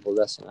most valuable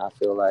lesson. I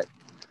feel like,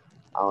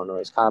 I don't know,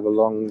 it's kind of a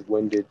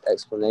long-winded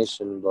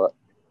explanation, but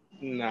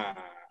nah,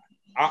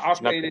 I'll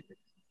say that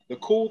the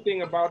cool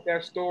thing about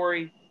that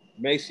story,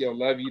 Maceo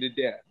love you to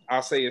death.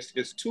 I'll say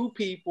it's two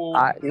people.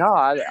 I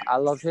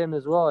love him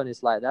as well, and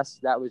it's like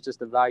that was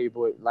just a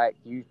valuable, like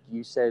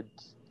you said,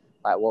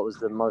 like what was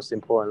the most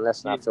important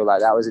lesson. I feel like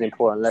that was an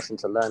important lesson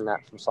to learn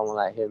that from someone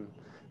like him.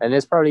 And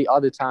there's probably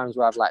other times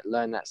where I've like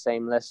learned that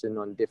same lesson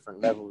on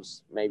different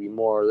levels, maybe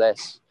more or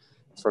less.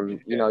 From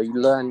you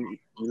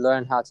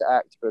learn how to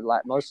act, but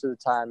like most of the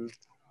time,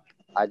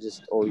 I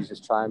just always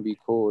just try and be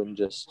cool and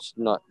just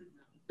not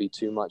be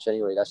too much.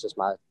 Anyway, that's just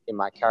in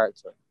my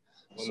character.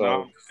 Well, so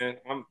no,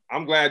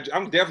 man,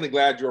 I'm definitely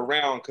glad you're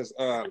around, because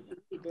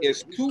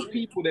it's two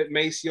people that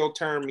Maceo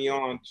turned me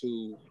on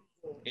to,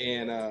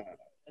 and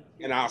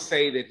I'll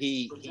say that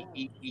he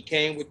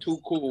came with two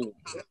cool.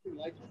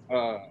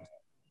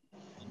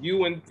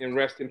 You and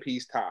rest in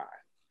peace, Ty.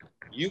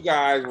 You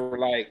guys were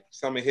like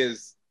some of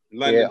his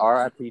London. Yeah,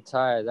 R.I.P.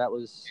 Ty. That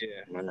was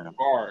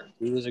hard.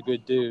 He was a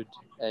good dude,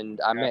 and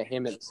I met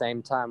him at the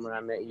same time when I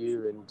met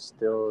you, and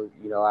still,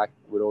 I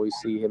would always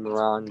see him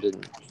around,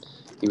 and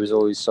he was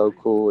always so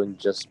cool and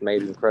just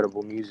made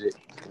incredible music.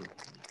 And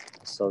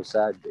it's so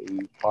sad that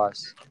he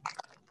passed.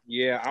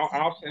 Yeah,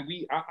 I'll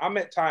say I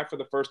met Ty for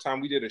the first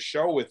time. We did a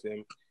show with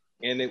him,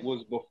 and it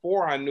was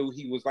before I knew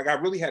he was, like, I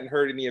really hadn't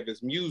heard any of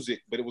his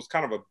music, but it was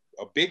kind of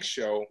a big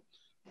show.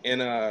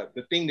 And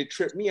the thing that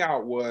tripped me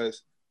out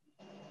was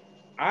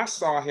I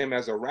saw him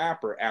as a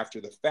rapper after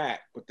the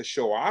fact, but the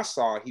show I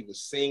saw, he was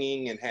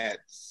singing and it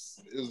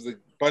was a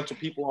bunch of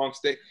people on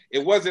stage.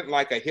 It wasn't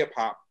like a hip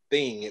hop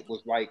thing. It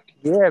was like,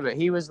 yeah, but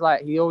he was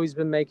like, he always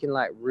been making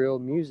like real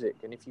music.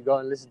 And if you go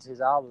and listen to his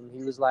album,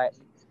 he was like,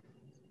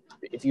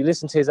 if you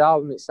listen to his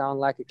album, it sounded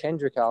like a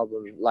Kendrick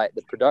album, like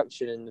the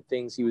production and the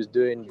things he was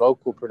doing,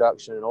 vocal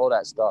production and all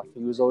that stuff.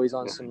 He was always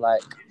on some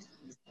like,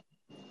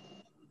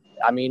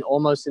 I mean,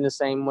 almost in the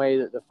same way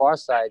that the Far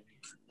Side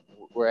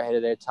were ahead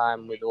of their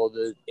time with all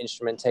the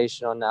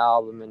instrumentation on the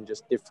album and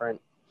just different,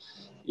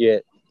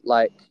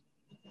 like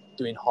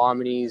doing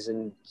harmonies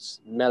and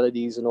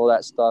melodies and all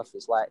that stuff.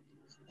 It's like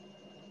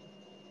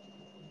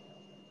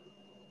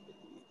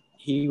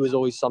he was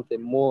always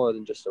something more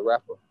than just a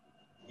rapper.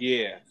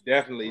 Yeah,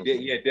 definitely.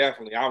 Yeah,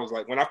 definitely. I was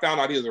like, when I found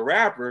out he was a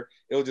rapper,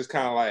 it was just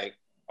kind of like,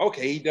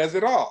 okay, he does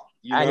it all.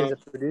 And he's a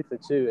producer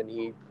too, and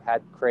he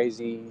had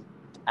crazy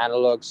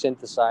analog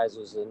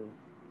synthesizers and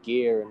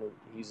gear, and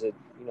he's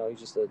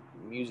just a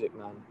music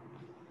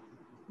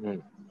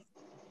man.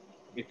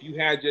 If you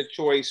had your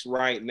choice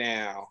right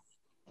now,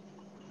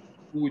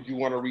 who would you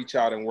want to reach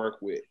out and work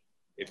with?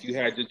 If you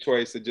had your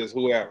choice of just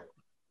whoever.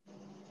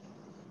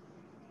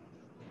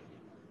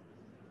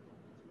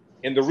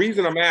 And the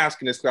reason I'm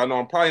asking this, because I know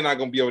I'm probably not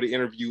going to be able to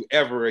interview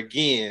ever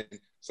again,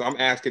 so I'm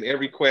asking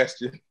every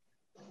question.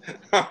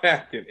 I'm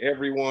asking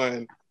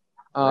everyone.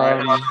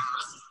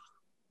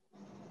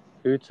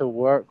 Who to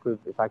work with?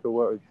 If I could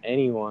work with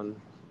anyone,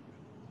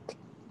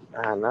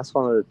 man, that's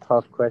one of the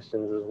tough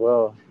questions as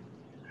well.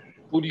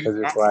 Who do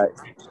you?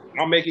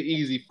 I'll make it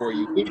easy for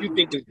you. Who do you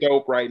think is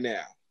dope right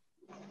now?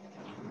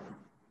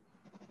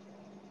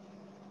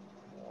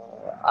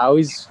 I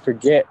always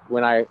forget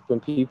when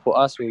people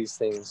ask me these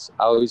things.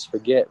 I always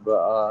forget, but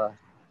I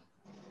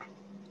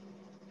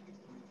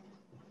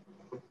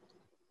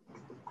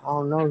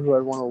don't know who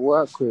I'd want to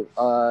work with.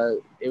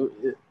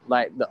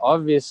 Like the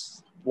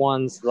obvious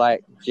ones,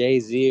 like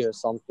Jay-Z or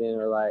something,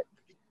 or like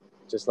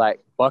just like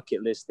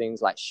bucket list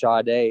things like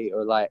Sade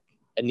or like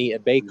Anita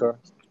Baker.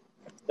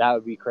 That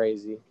would be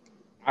crazy.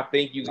 I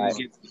think you can like,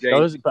 get Jay-Z.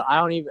 Those, but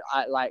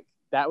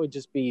that would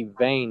just be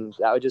vain.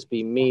 That would just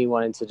be me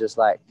wanting to just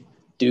like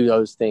do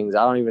those things.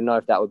 I don't even know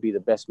if that would be the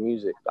best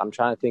music. I'm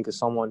trying to think of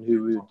someone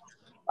who would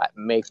like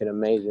make an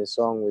amazing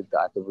song with that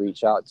I could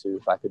reach out to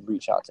if I could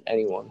reach out to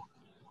anyone.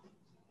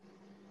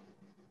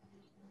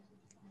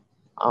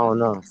 I don't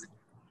know.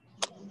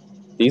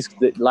 These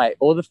like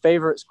all the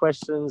favorites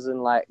questions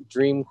and like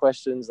dream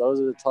questions, those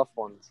are the tough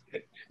ones.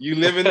 You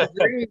live in the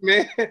dream,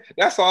 man.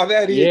 That's all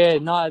that is. Yeah,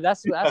 no,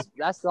 that's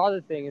the other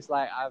thing. It's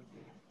like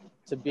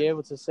to be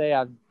able to say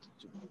I've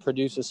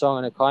produced a song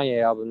on a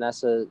Kanye album,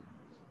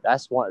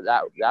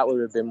 that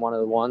would have been one of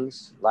the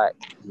ones. Like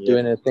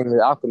doing a thing with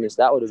Alchemist,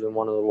 that would have been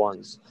one of the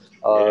ones.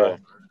 I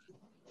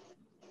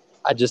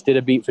just did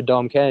a beat for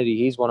Dom Kennedy.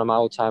 He's one of my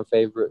all-time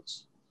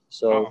favorites.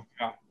 So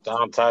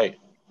Dom tight.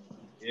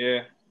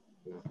 Yeah.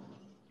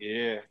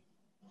 Yeah.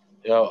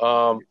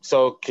 Yo,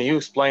 so can you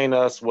explain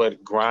us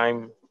what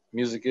grime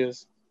music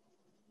is?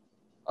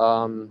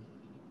 I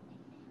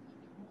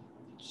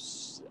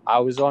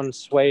was on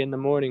Sway in the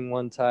Morning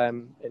one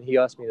time and he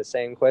asked me the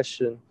same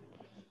question.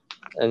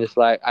 And it's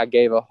like I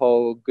gave a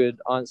whole good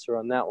answer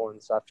on that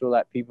one. So I feel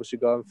like people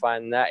should go and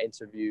find that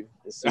interview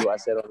and see what I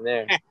said on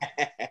there.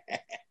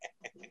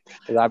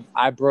 Because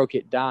I broke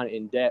it down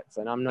in depth,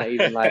 and I'm not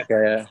even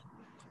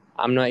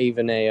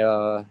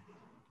a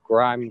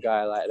grime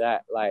guy like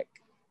that. Like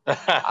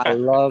I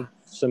love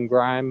some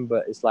grime,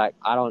 but it's like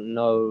I don't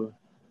know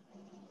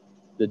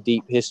the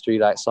deep history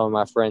like some of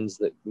my friends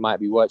that might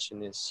be watching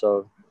this.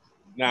 So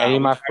any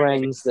of my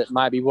friends that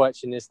might be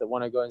watching this that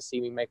want to go and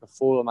see me make a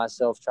fool of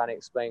myself trying to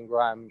explain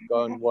grime,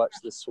 go and watch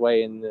the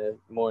Sway in the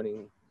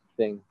Morning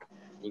thing.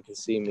 You can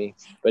see me.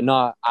 But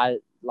no, I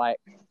like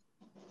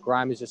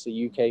grime is just a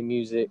UK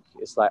music.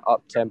 It's like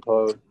up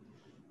tempo.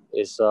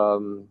 It's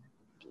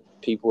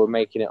people were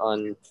making it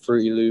on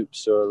Fruity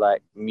Loops or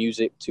like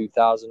Music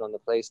 2000 on the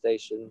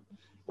PlayStation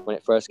when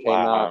it first came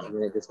out, and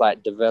then it just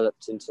like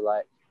developed into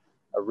like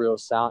a real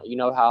sound. You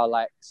know how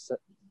like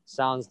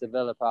sounds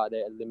develop out of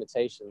their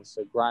limitations.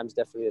 So grime's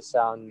definitely a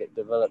sound that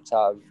developed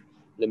out of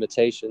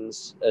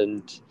limitations,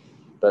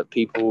 but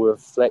people were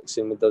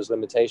flexing with those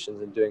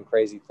limitations and doing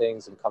crazy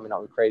things and coming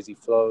up with crazy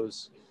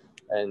flows.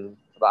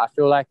 But I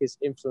feel like it's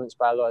influenced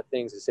by a lot of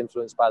things. It's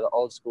influenced by the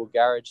old school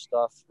garage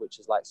stuff, which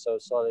is like So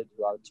Solid,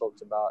 who I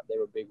talked about. They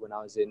were big when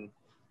I was in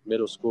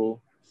middle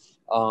school.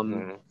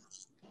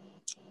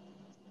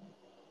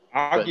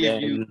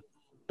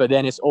 But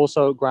then it's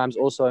also, grime's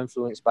also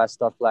influenced by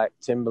stuff like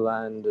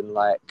Timbaland and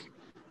like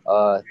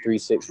 3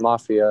 6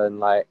 Mafia and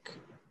like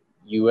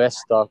US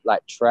stuff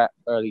like trap,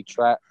 early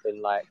trap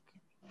and like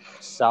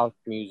South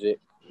music,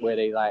 where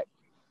they like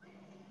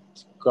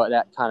got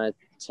that kind of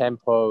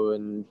tempo,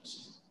 and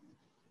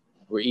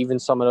where even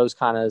some of those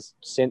kind of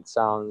synth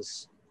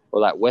sounds or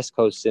like West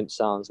Coast synth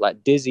sounds,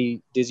 like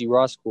Dizzy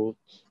Rascal,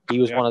 he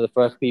was one of the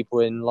first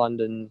people in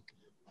London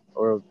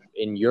or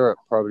in Europe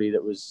probably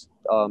that was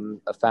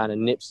a fan of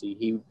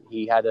Nipsey.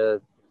 He had a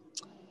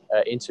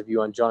interview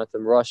on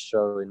Jonathan Ross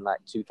show in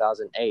like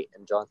 2008,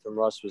 and Jonathan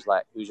Ross was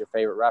like, "Who's your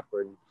favorite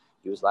rapper?" And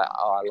he was like,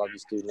 "Oh, I love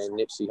this dude named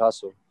Nipsey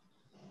Hussle."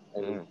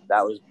 And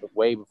that was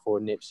way before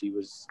Nipsey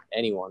was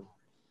anyone.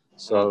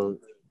 So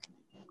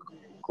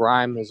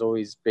grime has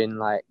always been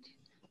like,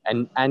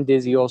 and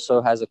Dizzy also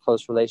has a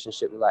close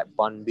relationship with like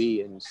Bun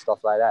B and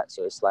stuff like that.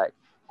 So it's like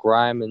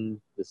grime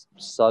and the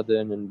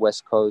Southern and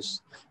West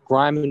Coast,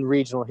 grime and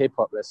regional hip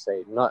hop, let's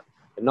say, not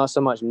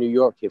so much New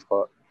York hip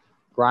hop.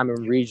 Grime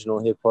and regional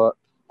hip hop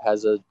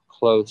has a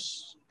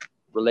close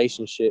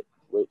relationship,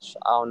 which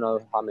I don't know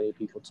how many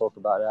people talk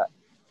about that.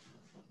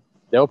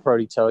 They'll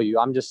probably tell you.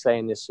 I'm just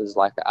saying this as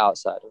like an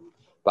outsider.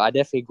 But I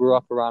definitely grew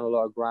up around a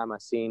lot of grime. I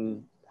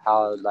seen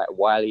how like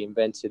Wiley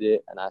invented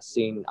it, and I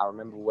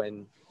remember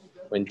when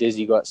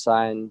Dizzy got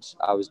signed,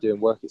 I was doing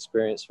work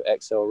experience for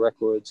XL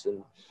Records,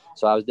 and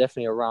so I was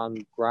definitely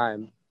around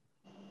grime.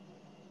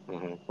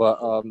 But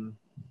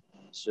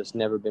it's just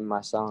never been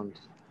my sound.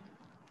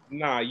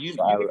 Nah,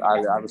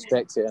 I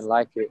respect it and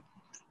like it,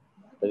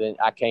 but then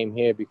I came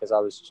here because I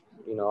was,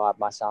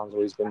 my sound's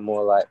always been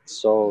more like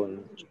soul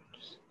and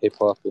hip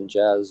hop and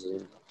jazz,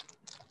 and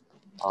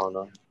I don't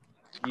know.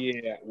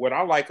 Yeah, what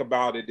I like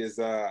about it is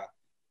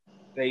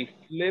they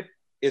flip.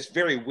 It's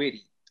very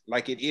witty.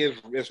 Like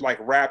it's like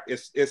rap.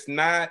 It's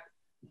not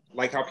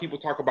like how people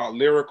talk about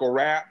lyrical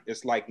rap.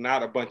 It's like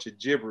not a bunch of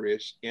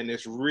gibberish, and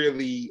it's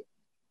really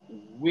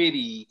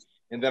witty.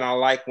 And then I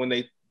like when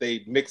they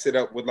mix it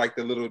up with like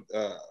the little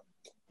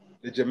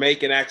the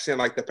Jamaican accent,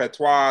 like the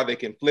patois. They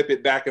can flip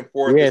it back and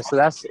forth. Yeah, so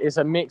it's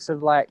a mix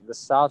of like the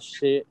South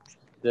shit,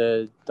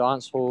 the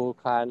dancehall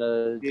kind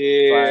of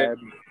vibe.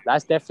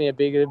 That's definitely a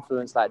big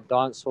influence, like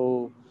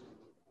dancehall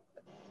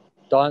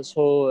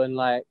and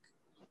like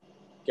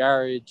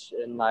garage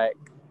and like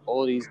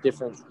all these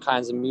different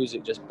kinds of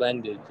music just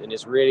blended, and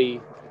it's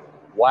really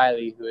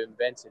Wiley who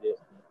invented it.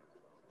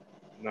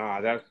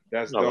 Nah,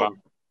 that's dope.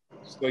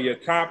 So your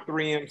top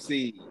 3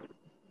 MCs.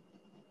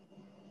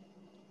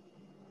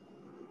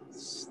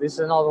 This is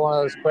another one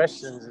of those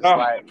questions. It's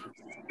like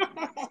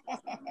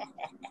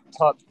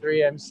top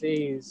 3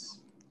 MCs.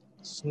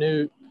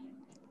 Snoop.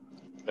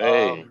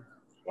 Hey,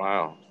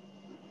 wow.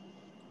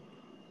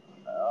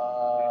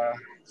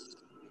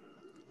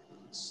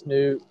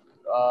 Snoop,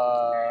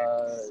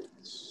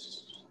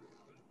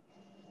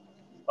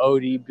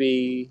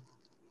 ODB,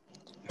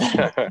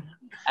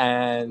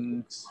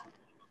 and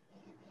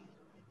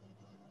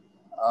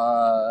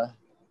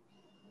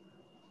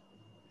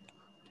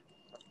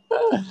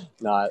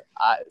no,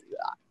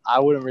 I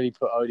wouldn't really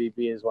put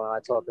ODB as one of my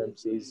top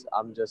MCs.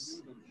 I'm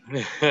just,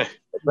 but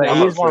No,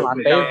 he is one of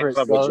my yeah, favorites.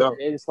 So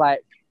it's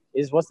like,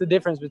 what's the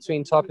difference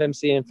between top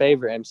MC and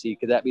favorite MC?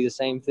 Could that be the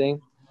same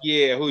thing?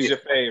 Yeah, who's your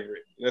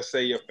favorite? Let's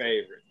say your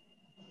favorite.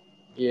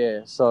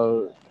 Yeah,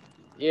 so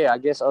yeah, I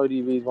guess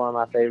ODB is one of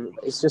my favorite.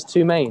 It's just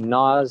too many.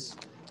 Nas,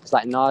 it's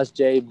like Nas,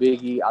 J,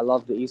 Biggie. I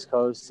love the East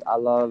Coast. I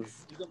love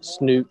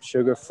Snoop,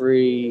 Sugar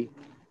Free.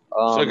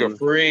 Sugar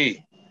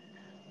Free.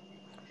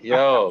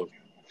 Yo,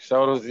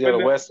 show those the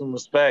West some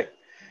respect.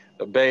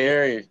 The Bay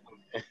Area.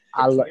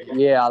 I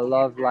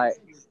love like,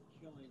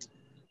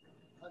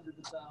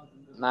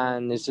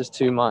 man, it's just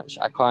too much.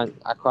 I can't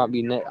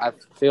be. I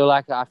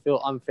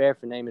feel unfair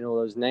for naming all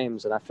those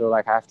names, and I feel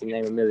like I have to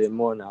name a million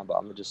more now. But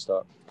I'm gonna just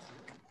stop.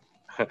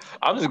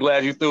 I'm just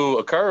glad you threw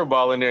a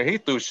curveball in there. He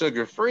threw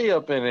Sugar Free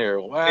up in there.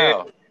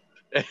 Wow.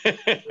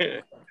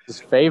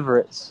 His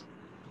favorites.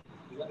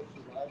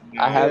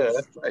 Yeah,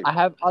 I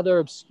have other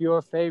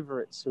obscure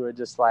favorites who are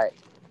just like,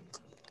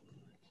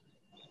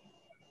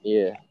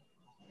 yeah.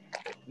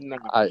 No.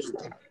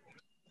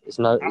 It's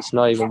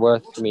not even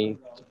worth me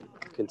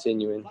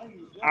continuing.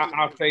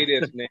 I'll say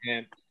this,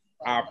 man.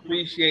 I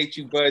appreciate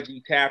you,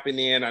 Budgie, tapping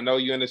in. I know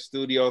you're in a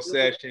studio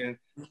session.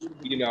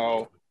 You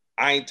know,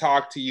 I ain't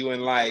talked to you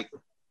in like,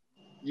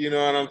 you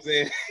know what I'm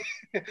saying?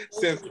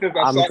 since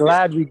I'm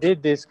glad we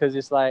did this because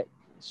it's like,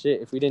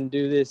 shit. If we didn't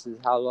do this,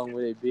 how long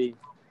would it be?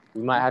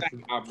 We might have to.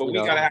 But we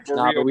gotta have a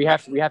real. But we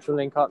have to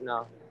link up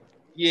now.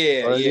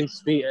 Yeah, or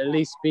at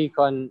least speak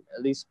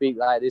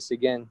like this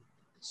again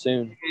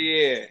soon.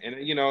 Yeah,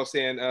 and you know what I'm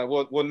saying,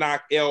 we'll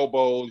knock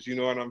elbows, you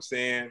know what I'm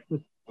saying?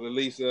 We'll at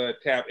least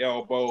tap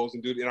elbows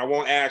and and I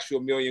won't ask you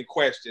a million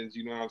questions,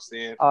 you know what I'm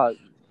saying?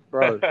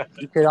 Bro,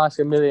 you could ask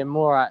a million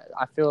more.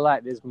 I feel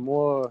like there's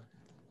more.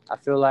 I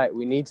feel like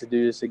we need to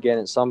do this again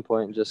at some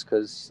point, just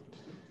because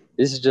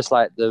this is just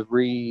like the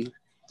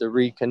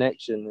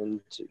reconnection, and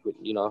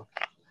you know,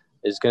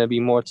 there's gonna be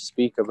more to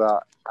speak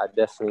about. I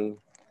definitely.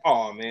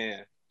 Oh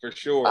man, for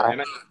sure.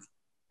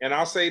 And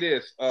I'll say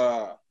this,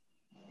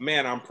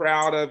 man, I'm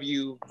proud of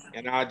you,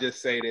 and I'll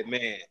just say that,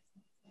 man,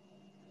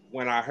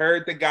 when I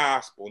heard the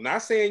gospel,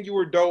 not saying you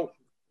were dope,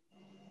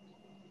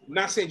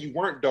 not saying you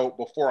weren't dope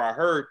before I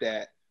heard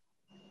that,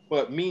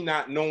 but me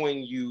not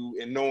knowing you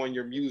and knowing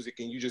your music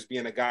and you just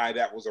being a guy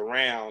that was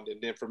around, and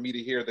then for me to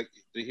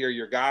hear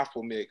your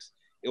gospel mix,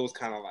 it was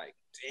kind of like,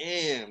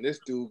 damn, this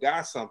dude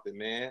got something,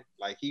 man.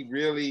 Like he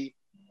really,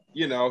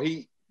 you know,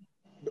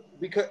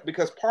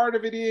 because part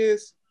of it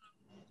is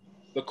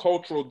the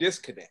cultural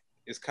disconnect.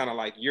 It's kind of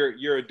like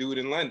you're a dude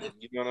in London,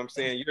 you know what I'm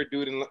saying? You're a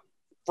dude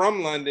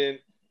from London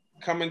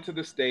coming to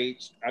the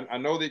States. I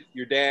know that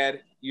your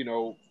dad, you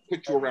know,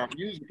 put you around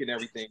music and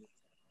everything,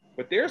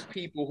 but there's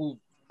people who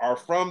are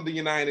from the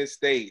United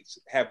States,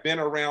 have been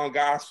around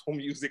gospel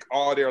music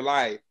all their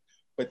life,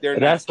 but they're not.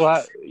 That's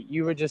what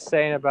you were just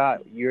saying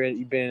about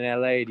you've been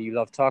in LA. Do you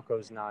love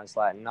tacos now? It's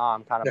like, nah,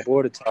 I'm kind of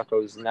bored of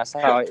tacos, and that's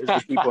how it is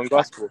with people in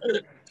gospel.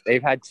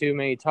 They've had too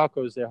many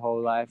tacos their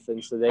whole life,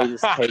 and so they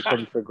just take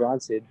them for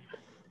granted.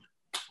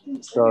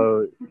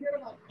 So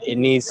it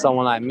needs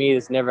someone like me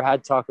that's never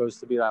had tacos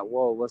to be like,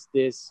 whoa, what's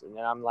this? And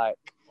then I'm like,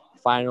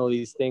 find all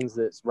these things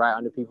that's right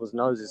under people's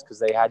noses because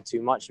they had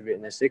too much of it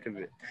and they're sick of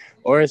it.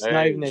 Or it's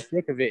not even they're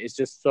sick of it. It's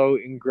just so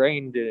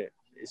ingrained in it.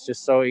 It's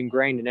just so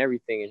ingrained in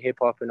everything, in hip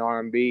hop and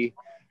R&B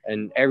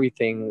and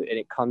everything. And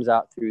it comes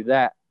out through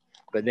that.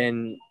 But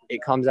then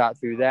it comes out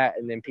through that,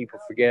 and then people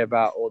forget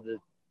about all the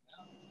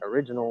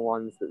original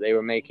ones that they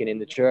were making in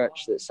the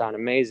church that sound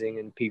amazing.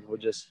 And people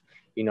just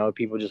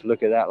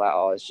look at that like,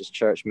 oh, it's just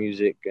church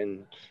music.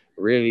 And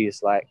really,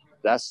 it's like,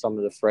 that's some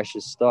of the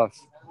freshest stuff.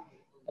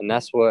 And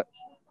that's what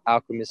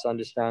Alchemist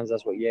understands,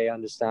 that's what Ye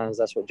understands,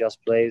 that's what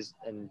Just Blaze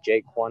and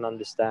Jake One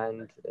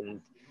understand,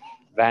 and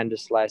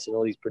Vanderslice and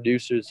all these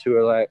producers who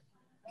are like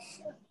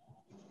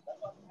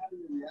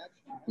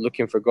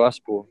looking for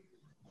gospel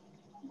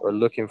or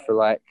looking for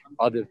like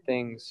other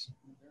things.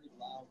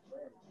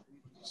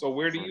 So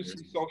where do you see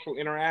social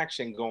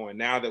interaction going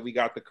now that we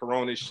got the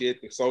corona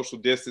shit, the social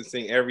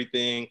distancing,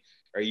 everything?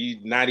 Are you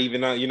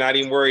you're not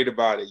even worried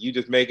about it? You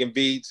just making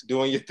beats,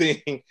 doing your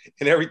thing,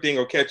 and everything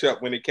will catch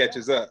up when it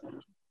catches up.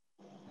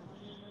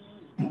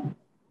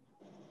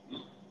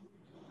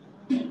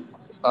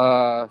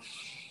 I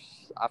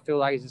feel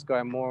like it's just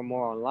going more and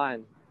more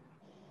online.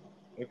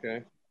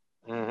 Okay.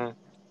 Mm-hmm.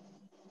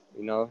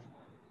 You know?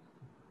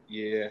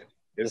 Yeah.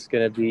 It's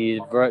going to be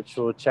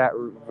virtual chat.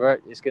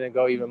 It's going to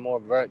go even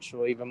more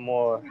virtual, even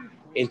more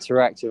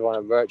interactive on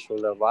a virtual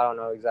level. I don't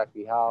know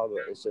exactly how,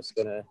 but it's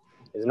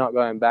not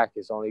going back.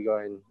 It's only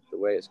going the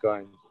way it's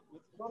going.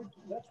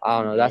 I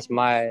don't know. That's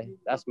my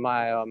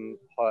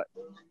hot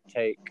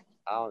take.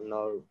 I don't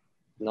know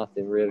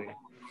nothing really.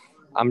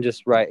 I'm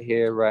just right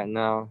here, right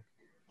now.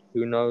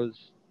 Who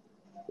knows?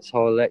 This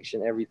whole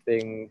election,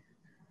 everything,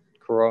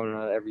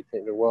 Corona,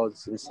 everything, the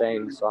world's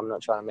insane. So I'm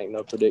not trying to make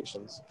no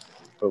predictions.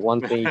 But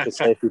one thing you could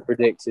safely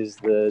predict is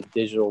the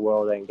digital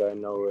world ain't going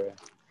nowhere.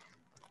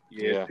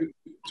 Yeah.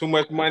 Too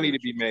much money to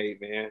be made,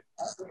 man.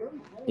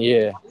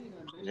 Yeah.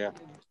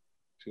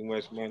 Too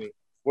much money.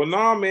 Well,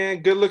 no,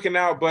 man. Good looking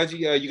out,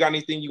 Budgie. You got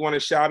anything you want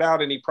to shout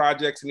out? Any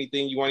projects?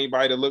 Anything you want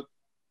anybody to look?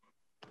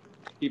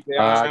 Keep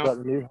their eye I on? got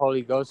the new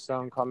Holy Ghost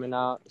song coming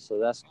out, so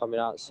that's coming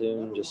out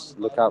soon. Just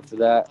look out for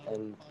that.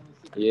 And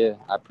yeah,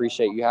 I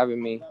appreciate you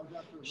having me.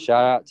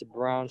 Shout out to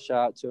Brown. Shout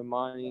out to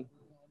Imani.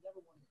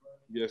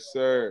 Yes,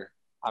 sir.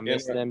 I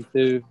miss them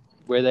too.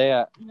 Where they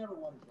at?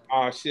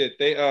 Oh shit.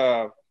 They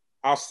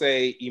I'll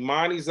say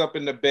Imani's up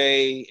in the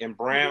Bay and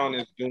Brown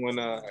is doing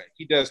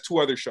he does 2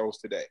 other shows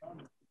today.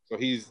 So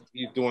he's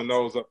doing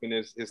those up in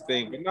his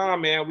thing. But nah,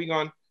 man, we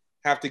gonna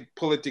have to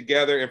pull it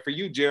together. And for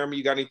you, Jeremy,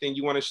 you got anything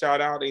you want to shout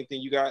out?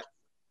 Anything you got?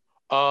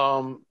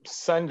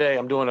 Sunday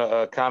I'm doing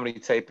a comedy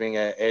taping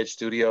at Edge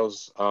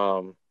Studios.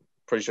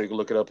 Pretty sure you can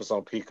look it up. It's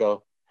on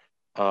Pico.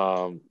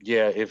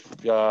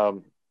 If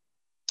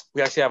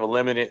we actually have a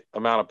limited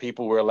amount of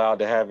people we're allowed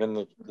to have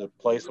in the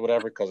place or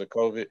whatever because of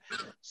COVID.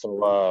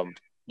 So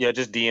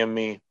just DM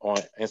me on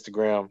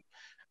Instagram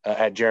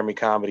at Jeremy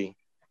Comedy.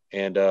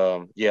 And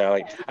I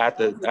have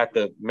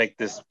to make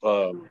this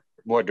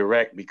more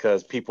direct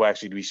because people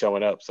actually be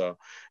showing up. So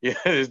yeah,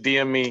 just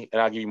DM me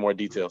and I'll give you more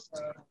details.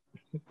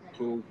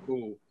 Cool.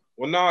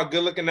 Well, no,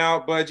 good looking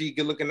out, Budgie.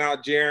 Good looking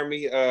out,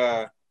 Jeremy.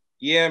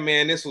 Yeah,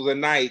 man, this was a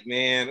night,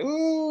 man.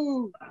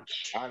 Ooh,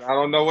 I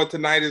don't know what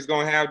tonight is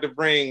gonna have to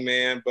bring,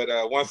 man. But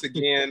once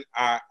again,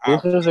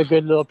 this was a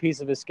good little piece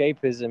of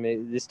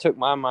escapism. This took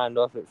my mind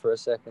off it for a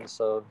second.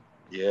 So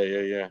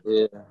yeah.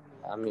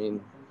 I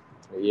mean,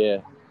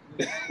 yeah.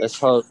 Let's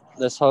hope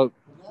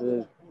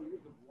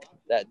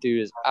that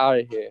dude is out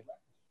of here.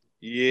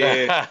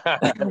 Yeah.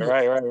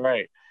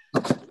 right.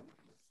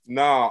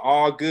 No,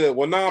 all good.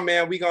 Well, no,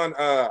 man,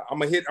 I'm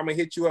gonna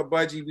hit you up,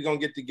 Budgie. We're gonna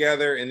get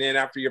together, and then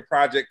after your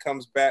project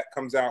comes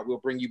out, we'll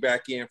bring you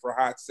back in for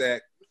Hot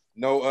Sec.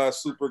 No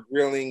super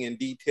grilling and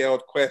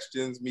detailed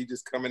questions, me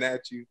just coming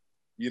at you,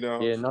 you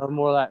know. Yeah, no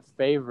more like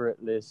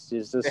favorite lists.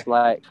 It's just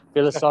like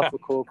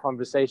philosophical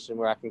conversation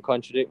where I can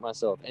contradict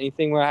myself.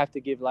 Anything where I have to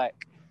give like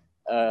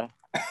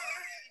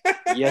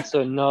yes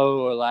or no,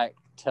 or like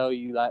tell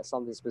you like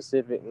something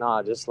specific.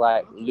 Nah, just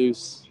like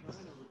loose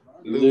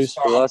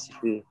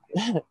philosophy.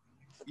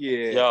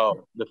 Yeah.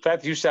 Yo, the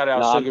fact you shout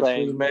out Sugar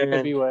Free, man. It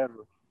could be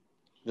whatever.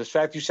 The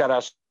fact you shout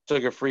out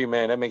Sugar Free,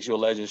 man, that makes you a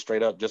legend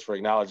straight up just for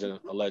acknowledging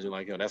a legend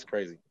like him. That's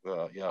crazy.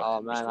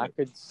 Oh man, I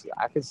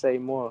could say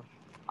more.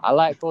 I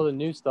like all the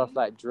new stuff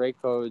like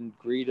Draco and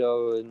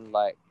Greedo and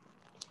like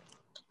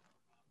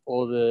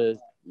all the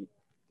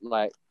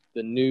like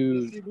the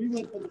new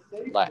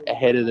like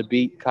ahead of the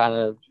beat kind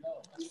of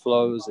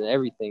flows and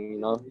everything, you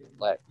know.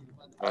 Like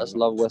I just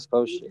love West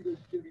Coast shit.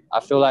 I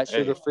feel like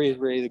Sugar Free is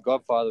really the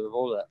godfather of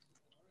all that.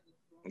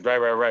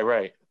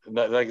 Right.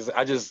 Like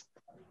I just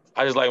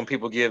like when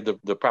people give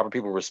the proper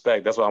people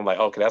respect. That's why I'm like,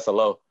 okay, that's a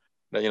low.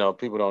 You know,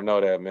 people don't know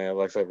that, man.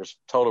 Like I said,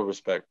 total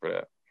respect for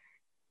that.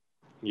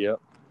 Yep.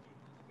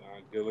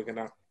 Good looking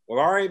out. Well,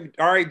 all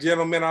right,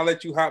 gentlemen. I'll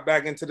let you hop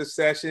back into the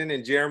session.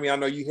 And Jeremy, I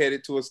know you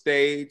headed to a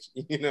stage,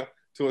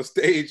 to a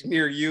stage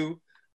near you.